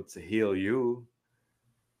be able to heal you.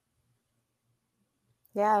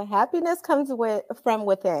 Yeah, happiness comes from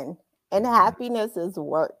within, and Mhm, happiness is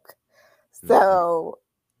work. mhm, So,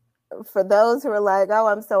 for those who are like, "Oh,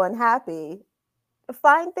 I'm so unhappy,"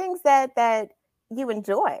 find things that you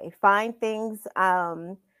enjoy. Find things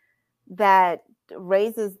that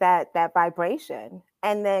raises that vibration,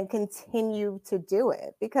 and then continue to do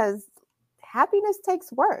it, because happiness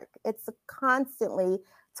takes work. It's constantly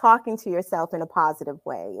talking to yourself in a positive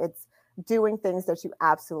way. It's doing things that you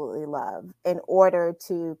absolutely love in order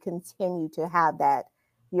to continue to have that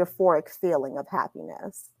euphoric feeling of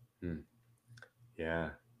happiness. mm. Yeah.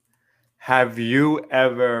 Have you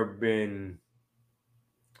ever been,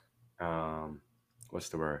 um, what's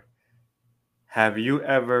the word? Have you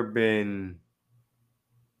ever been,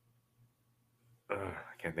 I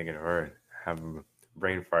can't think of the word. Have a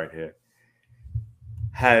brain fart here.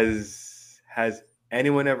 Has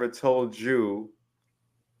anyone ever told you,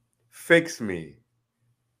 fix me?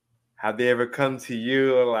 Have they ever come to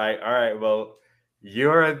you like, all right, well,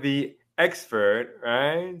 you're the expert,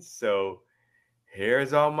 right? So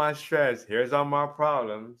here's all my stress, here's all my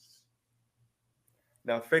problems.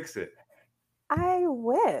 Now fix it. I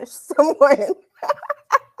wish someone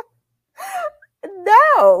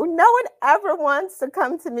no one ever wants to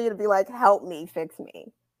come to me to be like, help me, fix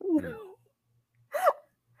me. Hmm, hmm,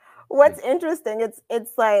 What's interesting,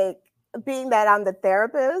 it's like, being that I'm the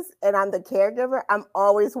therapist and I'm the caregiver, I'm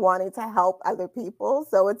always wanting to help other people.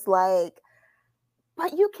 So it's like,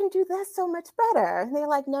 but you can do this so much better. And they're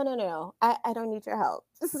like, no, no, no, I don't need your help.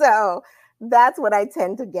 So that's what I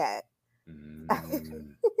tend to get. hmm,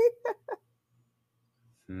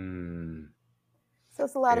 hmm. So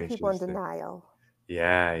it's a lot of people in Interesting. denial.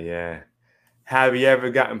 Yeah, yeah. Have you ever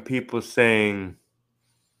gotten people saying,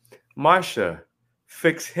 Marsha,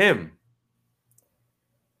 fix him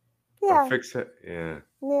or Yeah, fix her? Yeah.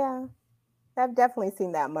 yeah. I've definitely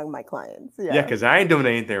seen that among my clients. Yeah, Yeah. because I ain't doing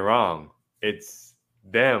anything wrong. It's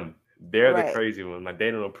them. They're the Right. crazy one. Like,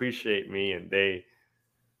 they don't appreciate me, and they.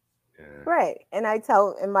 Yeah. Right. And I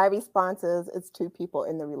tell, and my response is, it's two people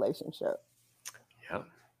in the relationship. Yeah.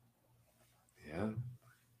 Yeah.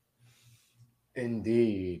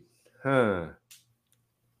 Indeed. Huh.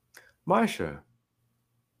 Marsha,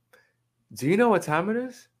 do you know what time it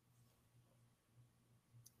is?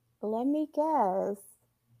 Let me guess.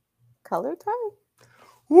 Color time?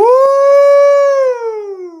 Woo!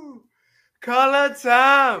 Color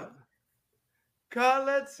time.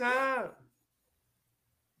 Color time.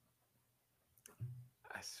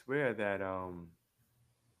 I swear that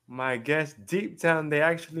my guests deep down they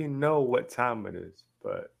actually know what time it is,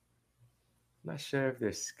 but I'm not sure if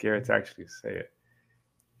they're scared to actually say it.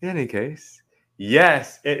 In any case,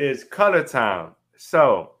 yes, it is color time.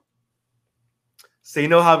 So you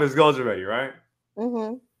know how this goes already, right?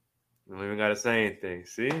 Mm-hmm. We don't even gotta say anything.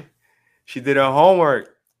 See? She did her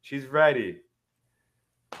homework. She's ready.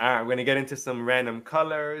 All right, we're gonna get into some random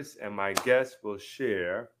colors, and my guest will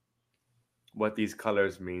share what these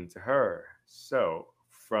colors mean to her. So,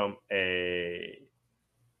 from a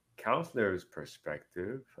counselor's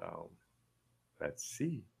perspective, let's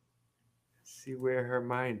see. Let's see where her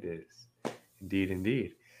mind is. Indeed,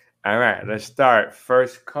 indeed. All right, let's start.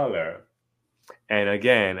 First color. And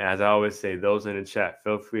again, as I always say, those in the chat,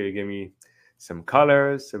 feel free to give me some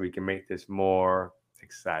colors so we can make this more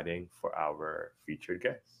exciting for our featured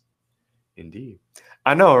guests. Indeed.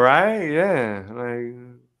 I know, right? Yeah. Like,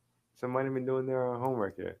 somebody been doing their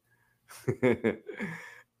homework here.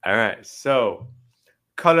 All right. So,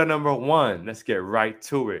 color number one, let's get right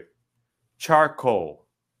to it. Charcoal.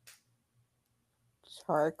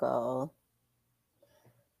 Charcoal.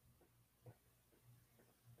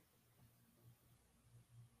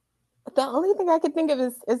 The only thing I could think of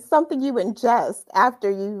is something you ingest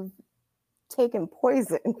after you've taken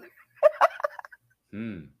poison.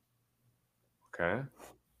 Hmm. Okay.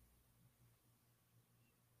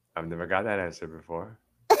 I've never got that answer before.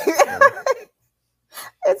 Okay.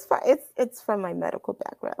 It's from my medical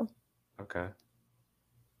background. Okay.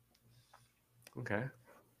 Okay.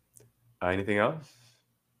 Anything else?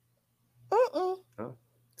 Mm-mm. No.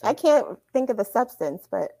 I Okay. can't think of the substance,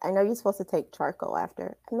 but I know you're supposed to take charcoal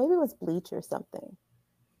after. Maybe it was bleach or something.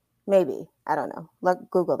 Maybe. I don't know. Look,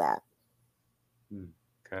 Google that. Hmm.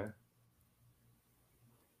 Okay.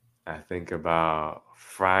 I think about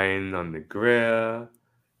frying on the grill.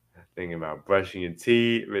 I think about brushing your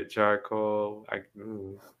teeth with charcoal.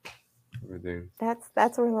 Everything.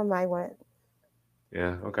 That's where my mind went.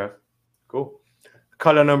 Yeah. Okay. Cool.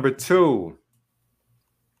 Color number 2.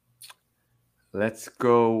 Let's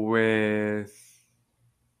go with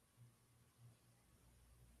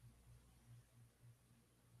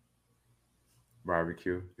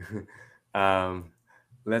barbecue. um,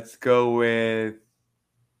 let's go with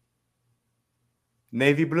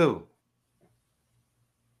navy blue.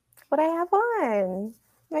 What I have on.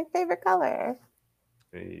 My favorite color.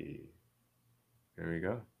 Hey, there we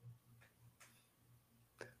go.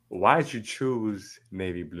 Why did you choose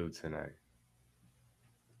navy blue tonight?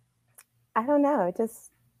 I don't know.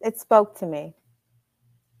 It spoke to me.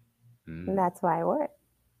 And that's why I wore it.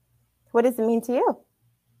 What does it mean to you?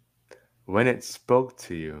 When it spoke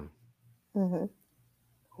to you, Mm-hmm.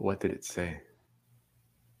 what did it say?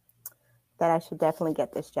 That I should definitely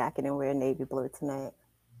get this jacket and wear navy blue tonight.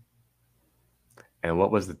 And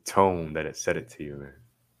what was the tone that it said it to you in?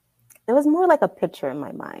 It was more like a picture in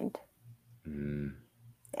my mind.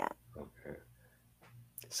 Yeah. Okay.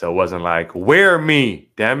 So it wasn't like, wear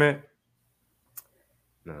me, damn it.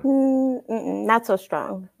 No. Not so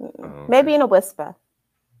strong. Okay. Maybe in a whisper.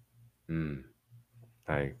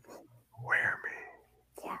 Like, wear me.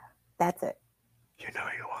 Yeah, that's it. You know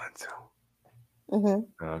you want to.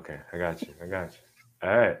 Mm-hmm. Okay, I got you.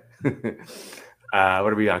 All right.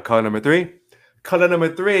 What are we on? Color number 3? Color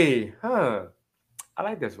number 3. Huh. I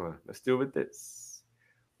like this one. Let's do it with this.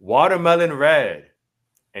 Watermelon red.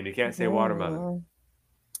 And you can't say watermelon.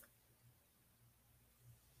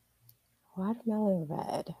 Watermelon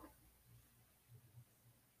red.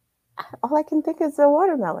 All I can think is a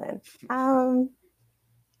watermelon. I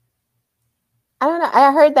don't know.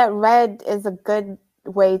 I heard that red is a good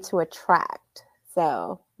way to attract.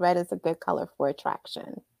 So red is a good color for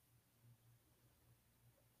attraction.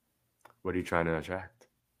 What are you trying to attract?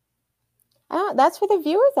 That's for the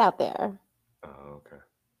viewers out there. Oh, okay.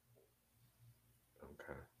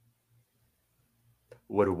 Okay.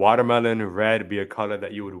 Would watermelon red be a color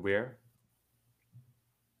that you would wear?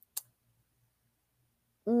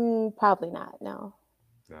 Probably not. No.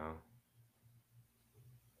 No.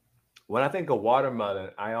 When I think of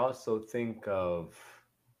watermelon, I also think of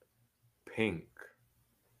pink.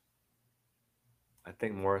 I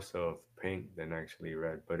think more so of pink than actually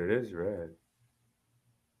red, but it is red.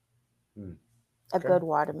 A good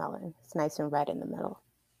watermelon. It's nice and red in the middle.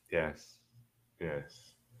 Yes.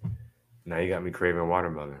 Now you got me craving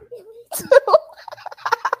watermelon.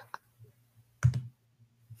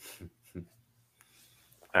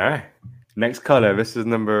 All right. Next color. This is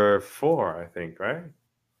number 4, I think, right?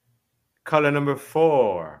 Color number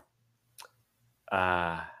 4.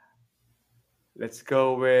 Let's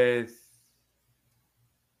go with,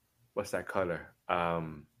 what's that color?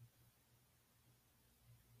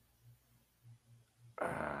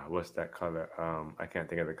 What's that color? I can't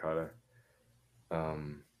think of the color.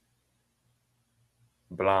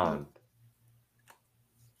 Blonde.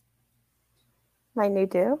 My new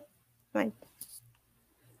do.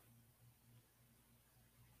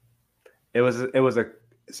 It was a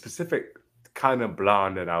specific kind of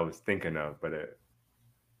blonde that I was thinking of, but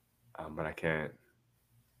I can't.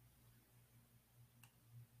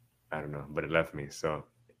 I don't know, but it left me. So,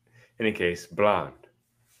 in any case, blonde.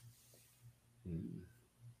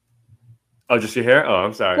 Oh, just your hair? Oh,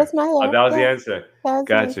 I'm sorry. Just my hair. Oh, that was the answer.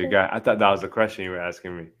 Gotcha. I thought that was the question you were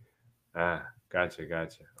asking me.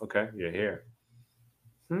 Gotcha. Okay, your hair.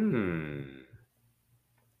 I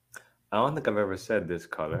don't think I've ever said this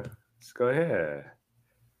color. Let's go ahead.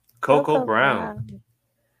 Cocoa brown.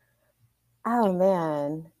 Oh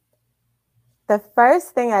man. The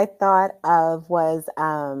first thing I thought of was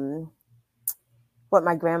what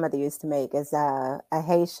my grandmother used to make is a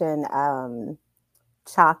Haitian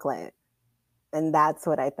chocolate. And that's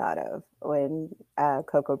what I thought of when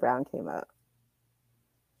cocoa brown came up.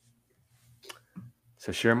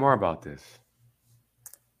 So share more about this.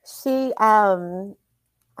 She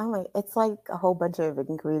it's like a whole bunch of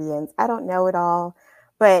ingredients. I don't know it all,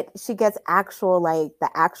 but she gets the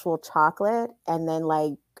actual chocolate and then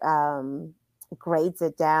grades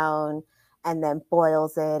it down and then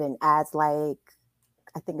boils it and adds I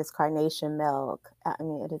think it's carnation milk. I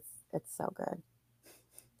mean, it's so good.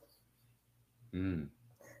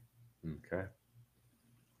 Okay.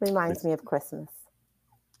 Reminds me of Christmas.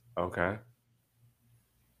 Okay.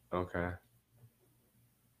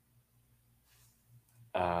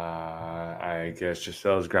 I guess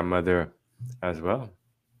Giselle's grandmother as well.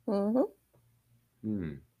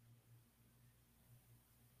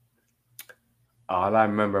 All I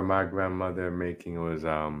remember my grandmother making was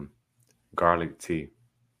garlic tea.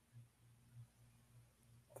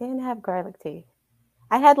 Didn't have garlic tea.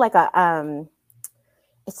 I had like a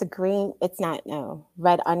it's a green. It's not no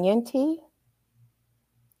red onion tea.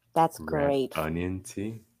 That's Red great. onion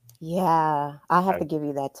tea. Yeah, I'll have to I've give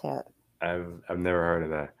you that tip. I've never heard of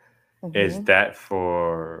that. Hmm.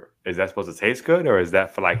 Is that supposed to taste good, or is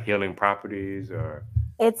that for like healing properties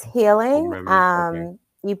It's or healing. memory? Okay.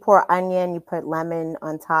 You pour onion, you put lemon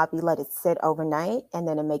on top, you let it sit overnight, and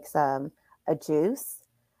then it makes a juice.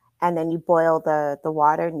 And then you boil the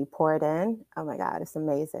water and you pour it in. Oh my God, it's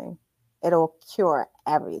amazing. It'll cure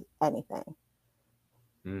anything.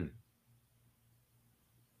 Mm.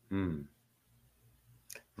 Mm.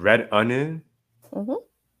 Red onion. Hmm.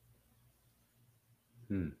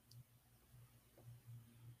 Mm.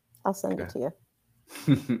 I'll send it Okay. to you.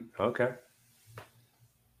 Okay.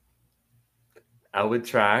 I would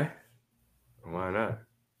try. Why not?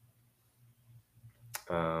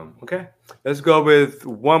 Okay. Let's go with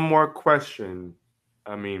one more question.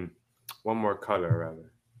 I mean, one more color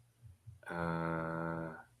rather.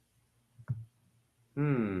 Uh,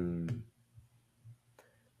 hmm.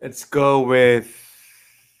 Let's go with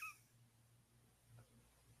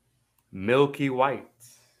milky white.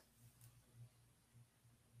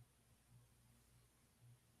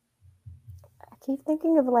 I keep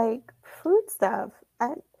thinking of like fruit stuff.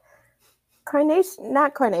 I, carnation,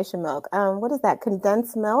 not carnation milk. What is that?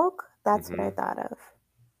 Condensed milk? That's what I Mm-hmm. thought of.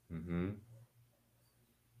 Mm-hmm.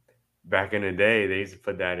 Back in the day, they used to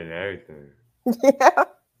put that in everything. Yeah,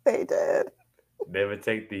 they did. They would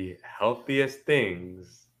take the healthiest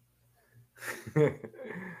things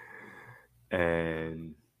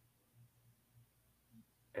and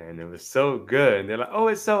it was so good. And they're like, "Oh,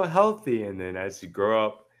 it's so healthy." And then as you grow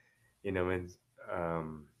up, and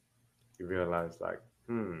um, you realize like,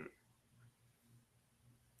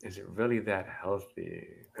 is it really that healthy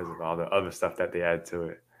because of all the other stuff that they add to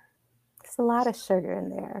it? There's a lot of sugar in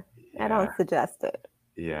there. I Yeah, don't suggest it.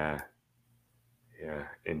 yeah, yeah.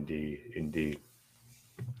 Indeed, indeed.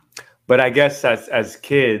 But I guess as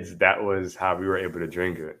kids, that was how we were able to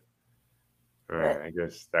drink it. Right. Right. I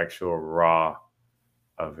guess the actual raw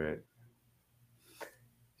of it.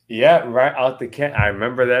 Yeah, right out the can. I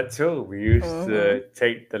remember that too. We used Hmm. to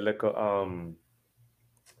take the little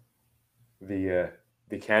the uh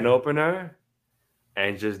the can opener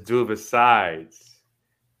and just do the sides,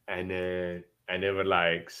 and it would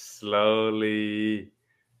like slowly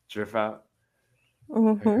drift out.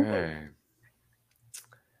 Hmm. Hey,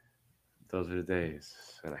 those are the days,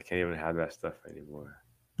 and I can't even have that stuff anymore.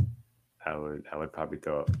 I would probably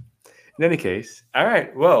throw up. In any case, all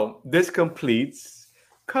right. Well, this completes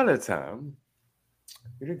color time.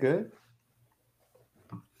 You did good.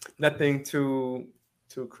 Nothing too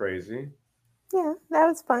crazy. Yeah, that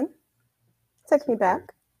was fun. Took Too me crazy.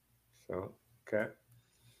 back. So okay.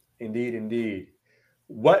 Indeed, indeed.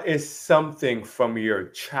 What is something from your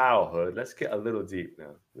childhood? Let's get a little deep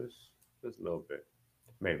now. Just a little bit,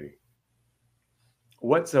 maybe.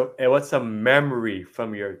 What's a memory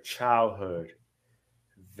from your childhood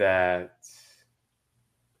that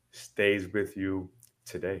stays with you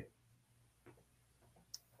today?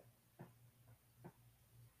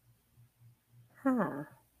 Huh.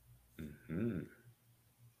 Hmm.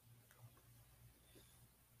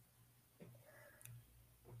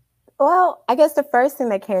 Well, I guess the first thing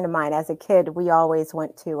that came to mind as a kid, we always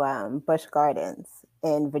went to Busch Gardens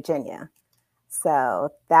in Virginia. So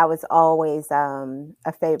that was always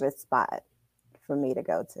a favorite spot for me to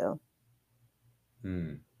go to.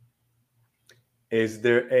 Hmm. Is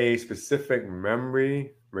there a specific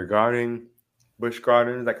memory regarding Busch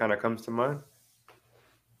Gardens that kind of comes to mind?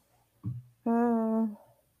 Hmm,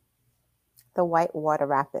 the Whitewater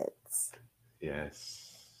Rapids.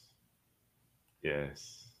 Yes.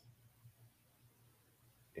 Yes.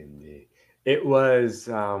 Indeed. It was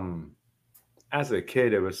as a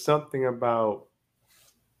kid, it was something about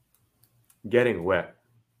getting wet.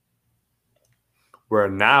 Where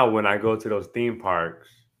now when I go to those theme parks,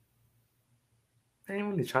 I ain't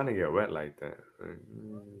really trying to get wet like that.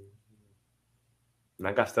 And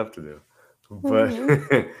I got stuff to do. But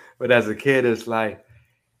Hmm. but as a kid, it's like,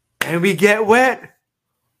 can we get wet?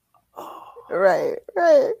 Oh. Right,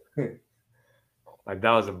 right. Like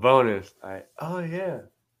that was a bonus. Like, oh yeah.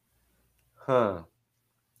 Huh.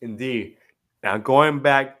 Indeed. Now going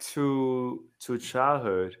back to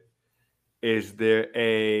childhood, is there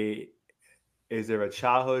a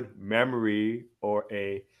childhood memory or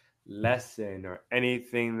a lesson or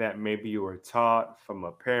anything that maybe you were taught from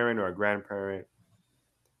a parent or a grandparent?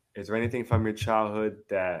 Is there anything from your childhood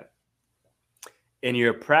that in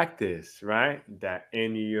your practice, right? That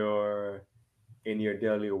in your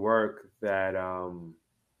daily work that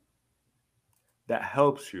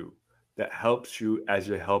helps you, as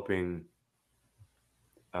you're helping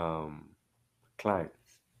um, clients.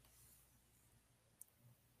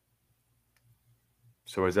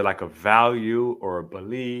 So is it like a value or a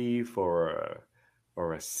belief or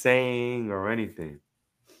a saying or anything?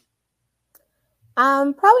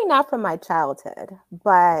 Probably not from my childhood,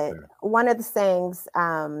 but Okay. one of the sayings,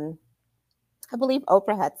 I believe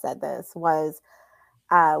Oprah had said this, was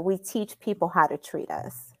we teach people how to treat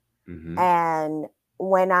us. Mm-hmm. And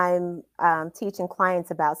when I'm teaching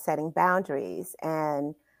clients about setting boundaries,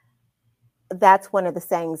 and that's one of the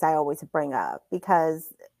sayings I always bring up,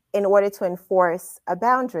 because in order to enforce a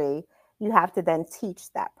boundary, you have to then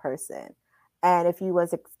teach that person. And if you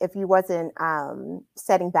wasn't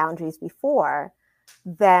setting boundaries before,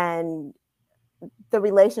 then the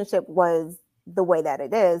relationship was the way that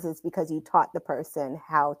it is because you taught the person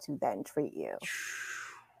how to then treat you.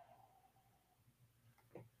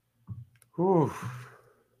 Whew.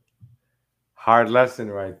 Hard lesson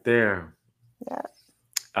right there. Yeah.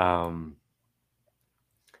 Um,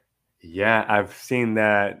 yeah, I've seen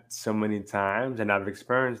that so many times, and I've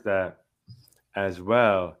experienced that as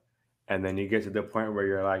well. And then you get to the point where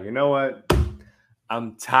you're like, you know what?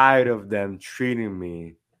 I'm tired of them treating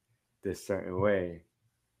me this certain way.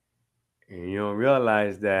 And you don't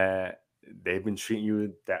realize that they've been treating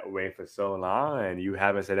you that way for so long and you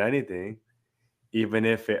haven't said anything, even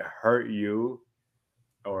if it hurt you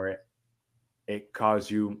or it caused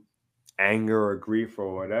you anger or grief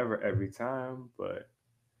or whatever every time, but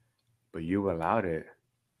you allowed it.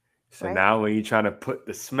 So Right. now when you're trying to put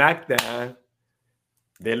the smack down,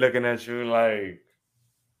 they're looking at you like,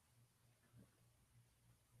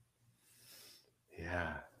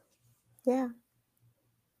 yeah. Yeah.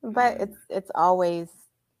 But Mm,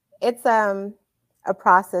 it's a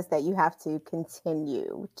process that you have to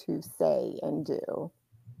continue to say and do.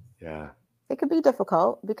 yeah. It could be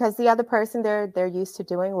difficult because the other person, they're used to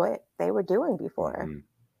doing what they were doing before.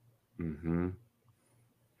 Mm-hmm. Mm-hmm.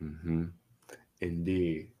 Mm-hmm.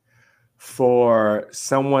 Indeed. For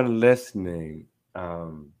someone listening,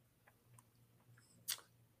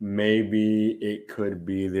 maybe it could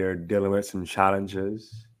be they're dealing with some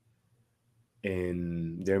challenges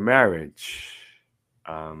in their marriage,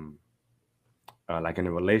 um, like in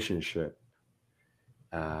a relationship.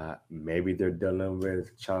 Maybe they're dealing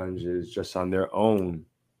with challenges just on their own.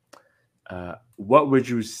 What would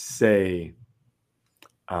you say?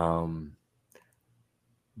 Um,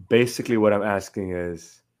 Basically, what I'm asking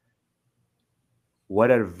is, what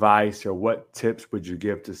advice or what tips would you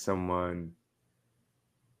give to someone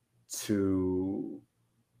to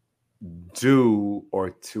do or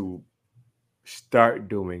to start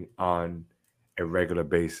doing on a regular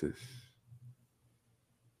basis?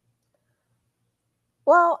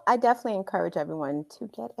 Well, I definitely encourage everyone to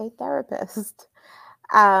get a therapist.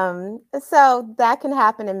 So that can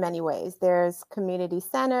happen in many ways. There's community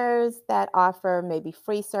centers that offer maybe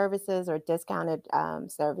free services or discounted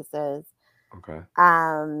services. Okay.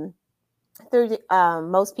 Um,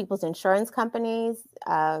 most people's insurance companies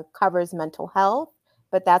covers mental health,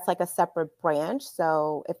 but that's like a separate branch.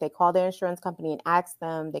 So if they call their insurance company and ask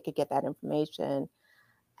them, they could get that information.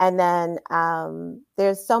 And then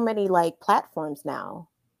there's so many like platforms now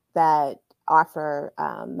that offer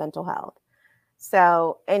mental health.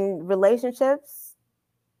 So in relationships,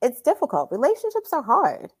 it's difficult. Relationships are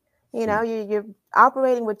hard. You Hmm. know, you're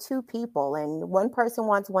operating with two people, and one person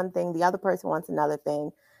wants one thing, the other person wants another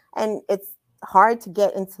thing, and it's hard to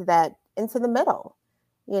get into the middle.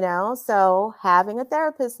 You know, so having a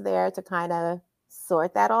therapist there to kind of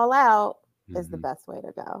sort that all out is the Mm-hmm. best way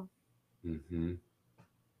to go. Mm-hmm.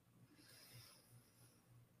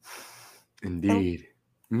 And Indeed.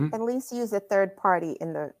 Hmm. at least use a third party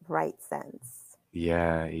in the right sense.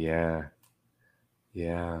 Yeah, yeah,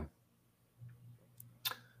 yeah.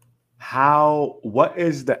 What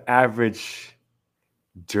is the average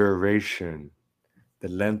duration, the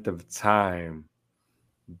length of time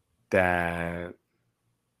that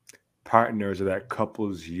partners or that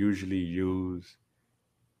couples usually use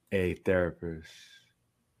a therapist?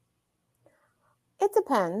 It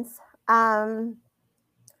depends. Um,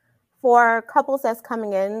 for couples that's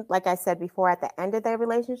coming in, like I said before, at the end of their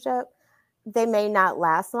relationship, they may not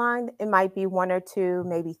last long. It might be one or two,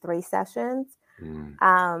 maybe three sessions. Mm,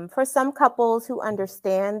 For some couples who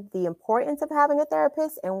understand the importance of having a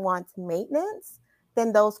therapist and want maintenance,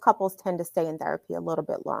 then those couples tend to stay in therapy a little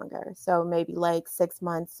bit longer. So maybe like 6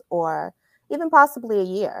 months or even possibly a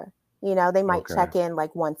year. You know, they might okay. check in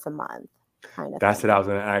like once a month. kind of That's what thing. I was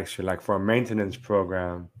gonna ask you. Like for a maintenance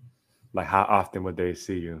program, like how often would they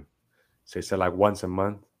see you? So you said like once a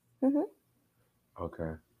month? Hmm.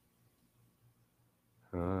 Okay.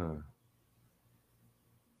 Huh.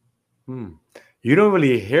 Hmm. You don't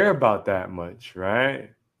really hear about that much, right?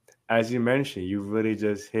 As you mentioned, you really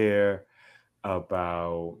just hear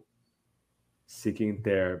about seeking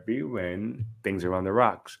therapy when things are on the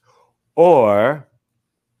rocks, or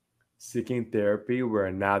seeking therapy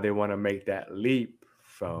where now they want to make that leap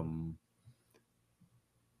from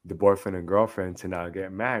the boyfriend and girlfriend to now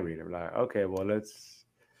get married. I'm like, okay, well, let's.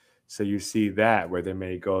 So you see that where they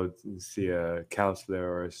may go and see a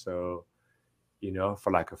counselor or so,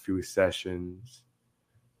 for like a few sessions,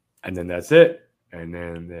 and then that's it. And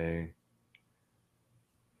then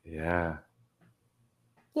yeah.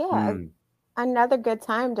 Yeah. Hmm. Another good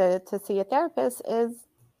time to see a therapist is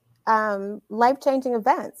life-changing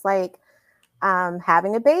events like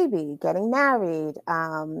having a baby, getting married,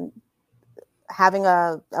 having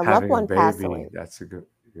a loved Having a one pass baby, away. that's a good,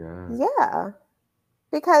 yeah. Yeah,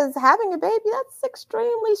 because having a baby, that's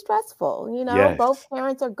extremely stressful. Both Yes.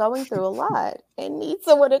 parents are going through a lot and need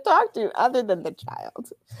someone to talk to other than the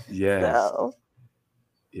child. Yes. So,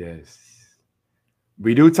 Yes.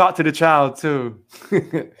 We do talk to the child too.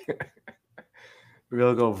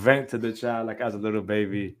 We'll go vent to the child like as a little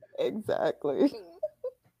baby. exactly.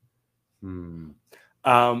 Hmm.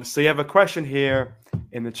 So you have a question here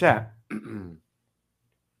in the chat.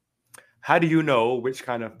 How do you know which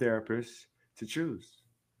kind of therapist to choose?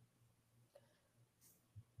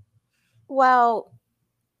 Well,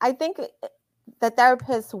 I think the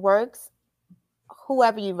therapist works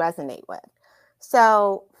whoever you resonate with.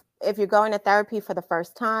 So, if you're going to therapy for the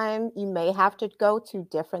first time, you may have to go to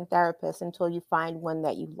different therapists until you find one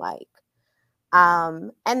that you like.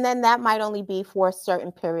 Mm, And then that might only be for a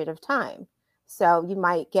certain period of time. So, you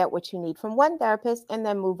might get what you need from one therapist and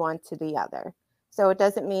then move on to the other. So, it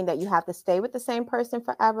doesn't mean that you have to stay with the same person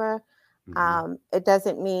forever. mm-hmm. It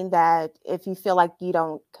doesn't mean that if you feel like you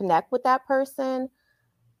don't connect with that person,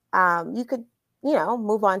 you could,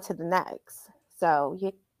 move on to the next. So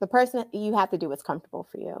the person you have to do what's comfortable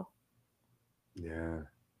for you. Yeah,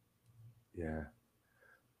 yeah.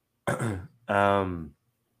 um,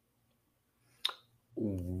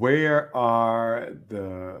 where are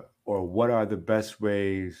the or what are the best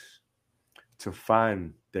ways to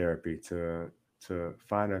find therapy to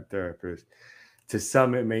find a therapist? To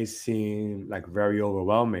some, it may seem like very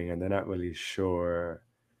overwhelming, and they're not really sure,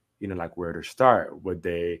 like where to start.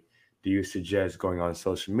 Do you suggest going on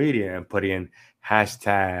social media and putting in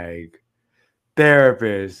hashtag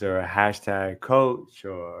therapist or hashtag coach,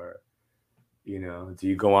 or do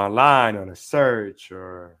you go online on a search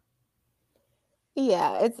or?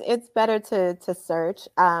 Yeah, it's better to search.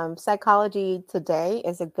 Psychology Today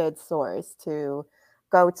is a good source to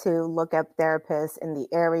go to look up therapists in the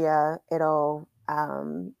area. It'll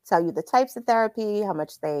tell you the types of therapy, how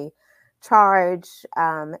much they charge.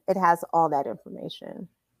 It has all that information.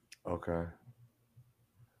 Okay,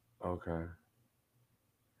 okay.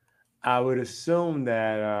 I would assume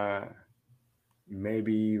that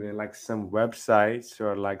maybe even like some websites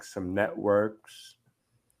or like some networks,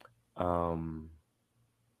 um,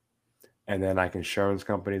 and then like insurance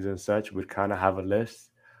companies and such would kind of have a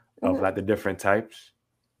list of Hmm. like the different types,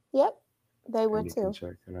 Yep, they and would you can too.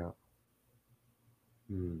 check it out.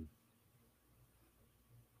 Hmm.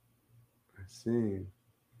 I see.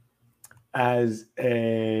 As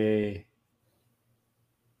a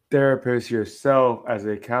therapist yourself, as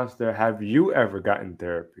a counselor, have you ever gotten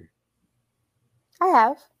therapy? I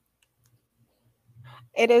have.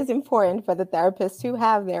 It is important for the therapist to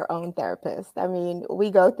have their own therapist. I mean,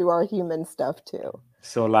 we go through our human stuff too.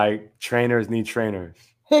 So like trainers need trainers.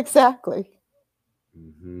 Exactly.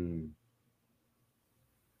 Hmm.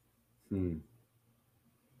 Hmm.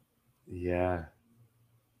 Yeah.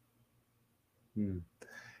 Hmm.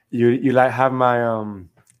 You like have my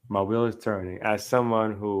wheels turning as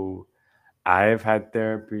someone who I've had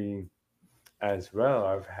therapy as well.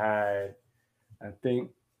 I've had, I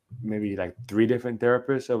think, maybe like three different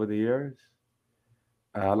therapists over the years,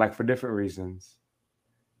 like for different reasons.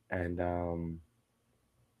 And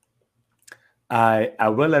I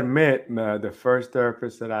will admit, the first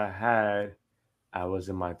therapist that I had, I was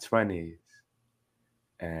in my 20s,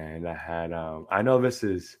 and I had I know this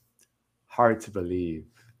is hard to believe,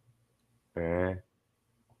 eh?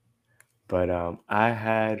 But I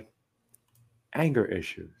had anger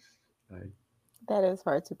issues. Like, That is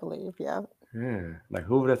hard to believe. Yeah. yeah, like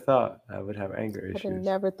who would have thought I would have anger I'd have issues?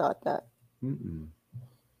 never thought that. Mm-mm,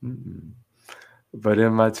 mm-mm. But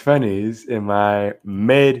in my 20s, in my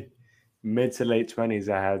mid mid to late 20s,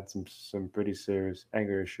 I had some pretty serious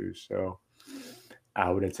anger issues. So I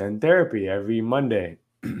would attend therapy every Monday.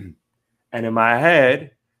 And in my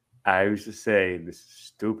head, I used to say, "This is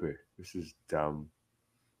stupid. This is dumb.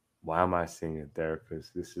 Why am I seeing a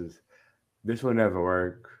therapist? This will never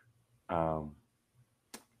work." Um,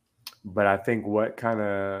 but I think what kind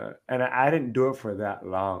of, and I didn't do it for that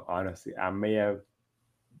long, honestly. I may have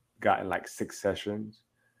gotten like 6 sessions.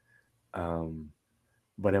 Um,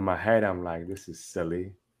 but in my head, I'm like, this is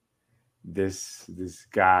silly. This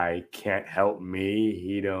guy can't help me.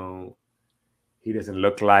 He doesn't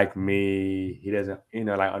look like me. He doesn't,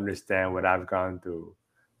 like understand what I've gone through,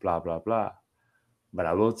 blah, blah, blah. But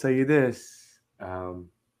I will tell you this, um,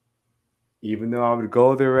 even though I would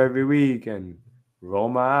go there every week and roll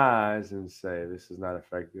my eyes and say, this is not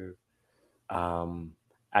effective, um,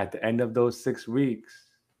 at the end of those 6 weeks,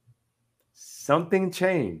 something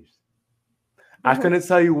changed. I couldn't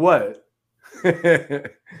tell you what,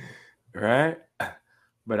 right?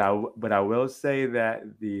 But I will say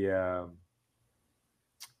that the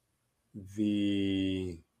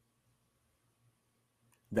the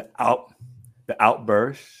out the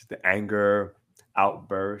outbursts, the anger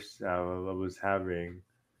outbursts I was having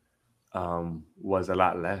was a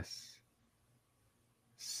lot less.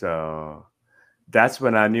 So that's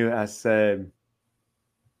when I knew. I said,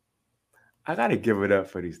 I gotta give it up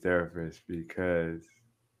for these therapists, because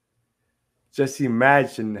just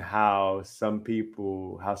imagine how so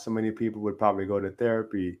many people would probably go to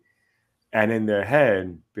therapy and in their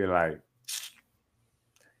head be like,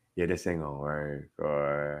 yeah, this ain't gonna work,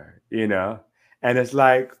 or. And it's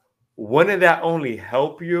like, wouldn't that only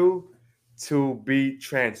help you to be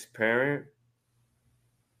transparent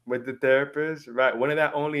with the therapist, right? Wouldn't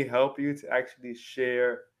that only help you to actually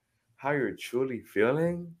share how you're truly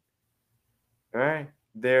feeling, right?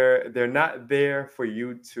 They're not there for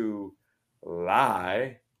you to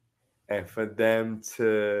lie and for them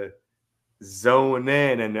to zone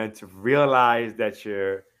in and then to realize that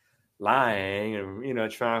you're lying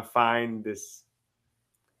and try and find this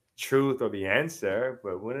truth or the answer.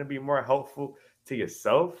 But wouldn't it be more helpful to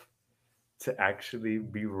yourself to actually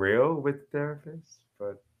be real with therapists?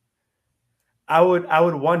 But I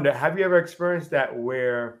would wonder, have you ever experienced that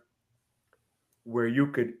where you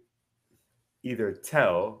could either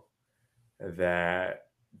tell that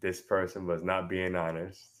this person was not being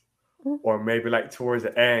honest, or maybe like towards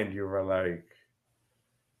the end you were like,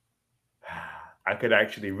 I could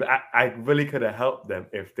actually, I really could have helped them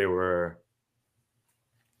if they were.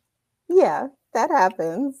 Yeah, that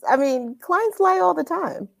happens. I mean, clients lie all the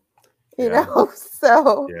time, Yeah,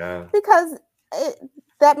 so yeah, because it,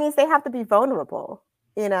 that means they have to be vulnerable,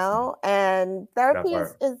 and that therapy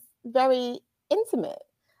is, part. is very intimate.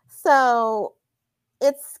 So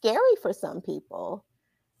it's scary for some people.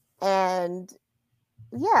 And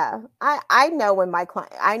yeah, I know when my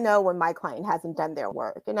client hasn't done their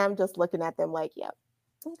work, and I'm just looking at them like, yep,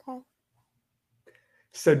 okay.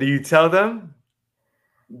 So do you tell them?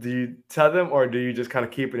 Do you tell them, or do you just kind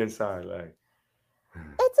of keep it inside? Like,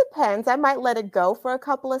 It depends. I might let it go for a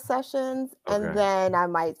couple of sessions, and okay, then I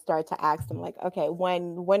might start to ask them like, okay,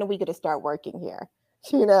 when are we going to start working here?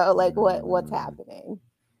 Like what's mm, happening?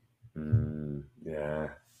 yeah,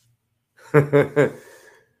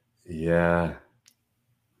 yeah,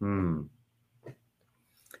 hmm,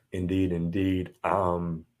 indeed, indeed.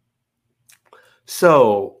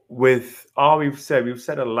 So with all we've said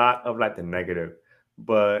a lot of like the negative,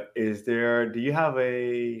 but do you have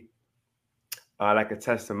a like a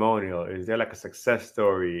testimonial? Is there like a success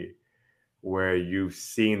story where you've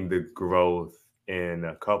seen the growth in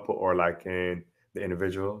a couple or like in the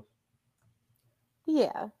individual?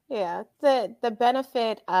 Yeah, yeah. The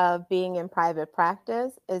benefit of being in private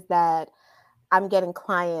practice is that I'm getting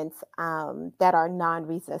clients that are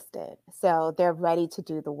non-resistant, so they're ready to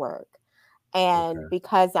do the work. And Okay.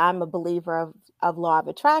 because I'm a believer of law of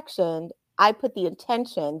attraction, I put the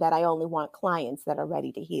intention that I only want clients that are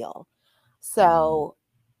ready to heal. Mm. So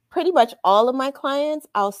pretty much all of my clients,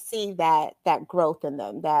 I'll see that growth in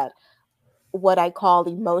them, that what I call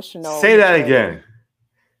emotional Say that maturity. again.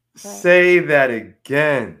 Right. Say that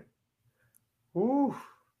again. Ooh.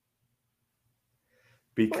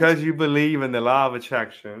 Which Because you believe in the law of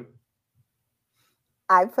attraction.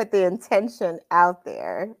 I put the intention out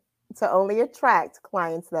there to only attract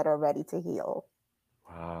clients that are ready to heal.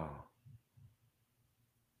 Wow.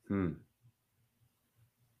 Hmm.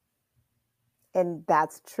 And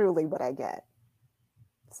that's truly what I get.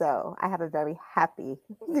 So I have a very happy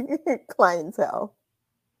clientele.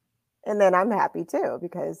 And then I'm happy too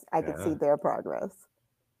because I could Yeah. see their progress.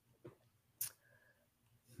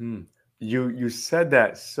 Hmm. You said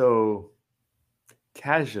that so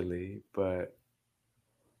casually, but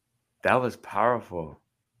that was powerful.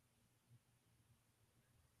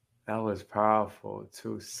 That was powerful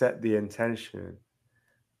to set the intention,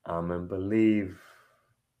 and believe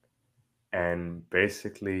and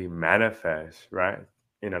basically manifest, right?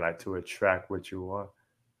 Like to attract what you want.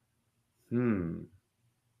 Hmm.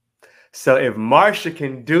 So if Marsha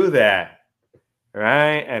can do that,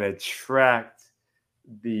 right, and attract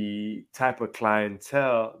the type of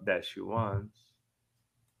clientele that she wants,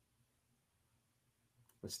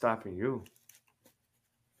 what's stopping you?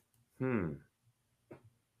 Hmm.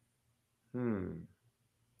 Hmm.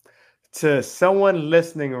 To someone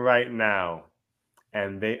listening right now,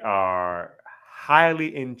 and they are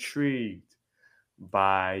highly intrigued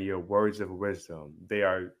by your words of wisdom, they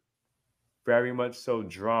are very much so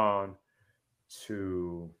drawn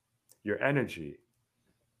to your energy.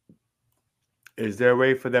 Is there a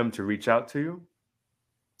way for them to reach out to you?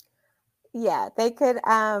 Yeah, they could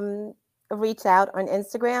reach out on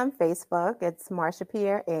Instagram, Facebook. It's Marsha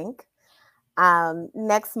Pierre Inc.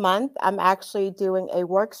 Next month, I'm actually doing a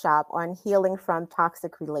workshop on healing from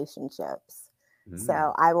toxic relationships. Mm,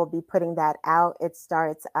 So I will be putting that out. It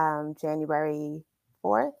starts January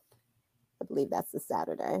 4th. I believe that's the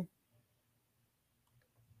Saturday.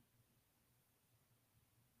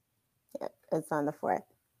 Yeah, it's on the 4th.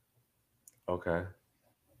 okay.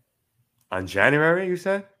 On January, you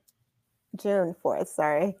said? June 4th,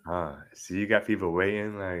 sorry. So you got people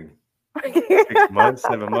waiting like 6 months,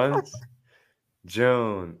 7 months?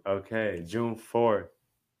 June. Okay. June 4th.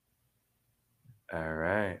 All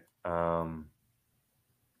right. And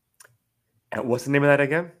what's the name of that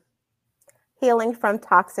again? Healing from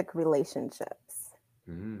toxic relationships.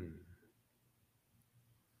 Mm,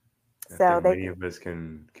 I So think they many of us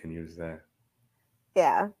can use that.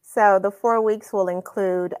 Yeah. So the 4 weeks will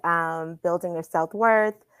include building your self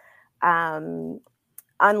worth, um,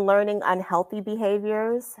 unlearning unhealthy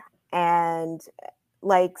behaviors, and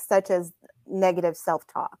like such as negative self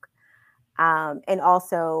talk, and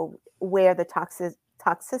also where the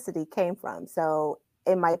toxicity came from. So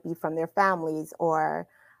it might be from their families or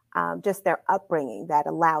just their upbringing that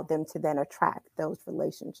allowed them to then attract those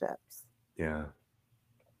relationships. Yeah.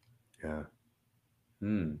 Yeah.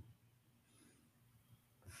 Hmm.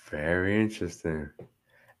 Very interesting.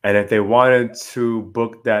 And if they wanted to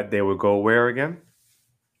book that, they would go where again?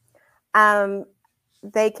 Um,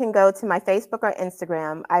 they can go to my Facebook or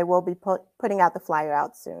Instagram. I will be putting out the flyer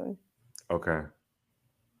out soon. Okay.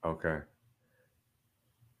 Okay.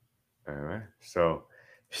 All right. So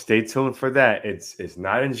stay tuned for that. It's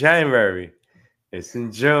not in January. It's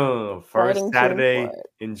in June. First Starting June Saturday 4th.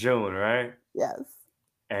 in June, right? Yes.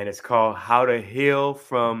 And it's called How to Heal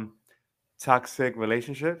from Toxic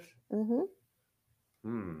Relationships. Hmm.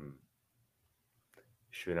 Hmm.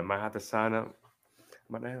 Shoot, I might have to sign up.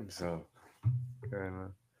 My damn so.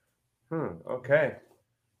 Okay.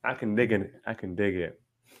 I can dig it. I can dig it.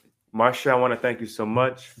 Marsha, I want to thank you so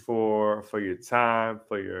much for your time,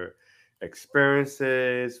 for your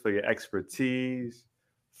experiences, for your expertise,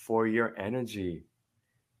 for your energy.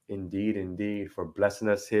 Indeed, indeed, for blessing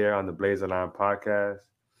us here on the Blaze Line podcast.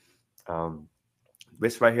 Um,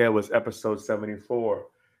 this right here was episode 74.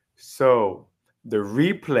 So the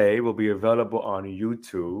replay will be available on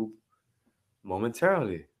YouTube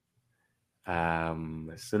momentarily. As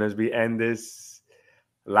soon as we end this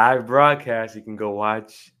live broadcast, you can go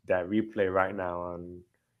watch that replay right now on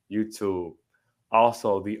YouTube.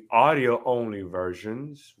 Also, the audio only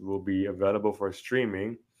versions will be available for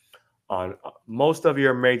streaming on most of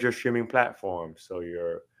your major streaming platforms. So,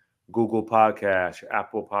 your Google Podcast, your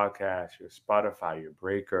Apple Podcast, your Spotify, your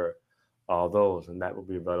Breaker, all those. And that will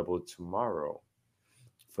be available tomorrow.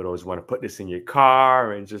 For those who want to put this in your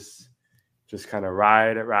car and just kind of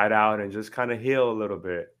ride out and just kind of heal a little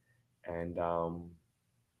bit. And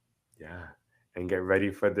yeah, and get ready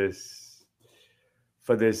for this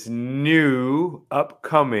new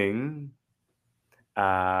upcoming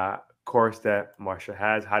course that Marsha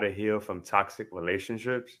has, How to Heal from Toxic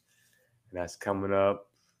Relationships. And that's coming up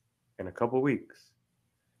in a couple weeks.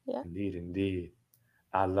 Yeah. Indeed, indeed.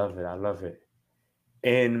 I love it. I love it.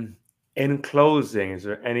 In in closing, is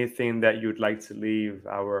there anything that you'd like to leave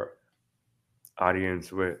our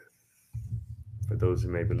audience with for those who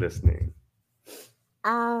may be listening?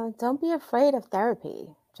 Don't be afraid of therapy.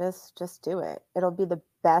 Just do it. It'll be the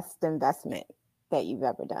best investment that you've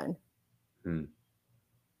ever done. Hmm.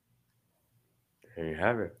 There you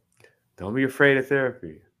have it. Don't be afraid of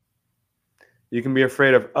therapy. You can be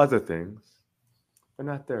afraid of other things, but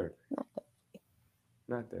not therapy.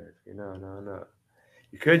 Not therapy. No, no, no.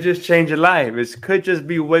 You could just change your life. It could just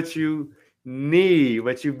be what you need,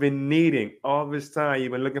 what you've been needing all this time.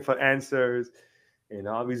 You've been looking for answers in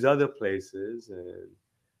all these other places, and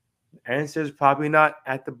the answer is probably not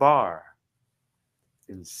at the bar.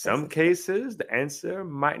 In some cases, the answer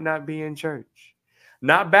might not be in church.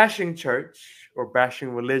 Not bashing church or bashing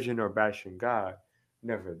religion or bashing God.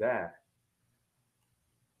 Never that.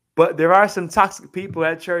 But there are some toxic people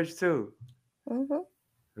at church too.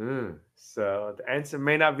 So the answer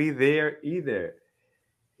may not be there either.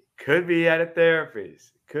 Could be at a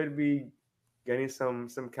therapist. Could be getting some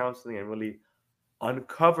counseling and really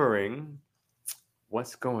uncovering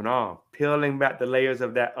what's going on, peeling back the layers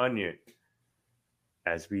of that onion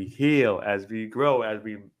as we heal, as we grow, as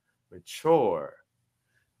we mature.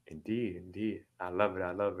 Indeed. I love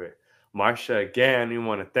it. Marsha, again, we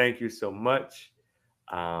want to thank you so much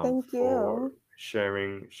for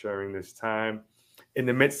sharing this time in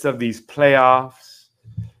the midst of these playoffs,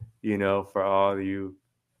 for all you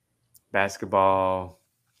basketball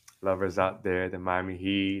lovers out there, the Miami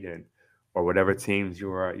Heat or whatever teams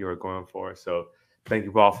you are going for. So thank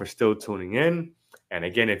you all for still tuning in. And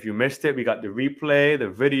again, if you missed it, we got the replay, the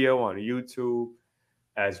video on YouTube,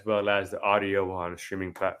 as well as the audio on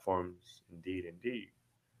streaming platforms. Indeed.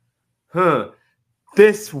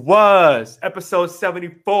 This was episode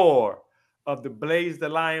 74 of the Blaze the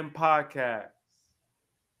Lion podcast.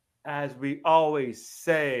 As we always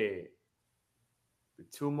say, the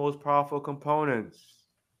two most powerful components,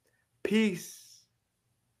 peace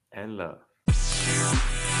and love.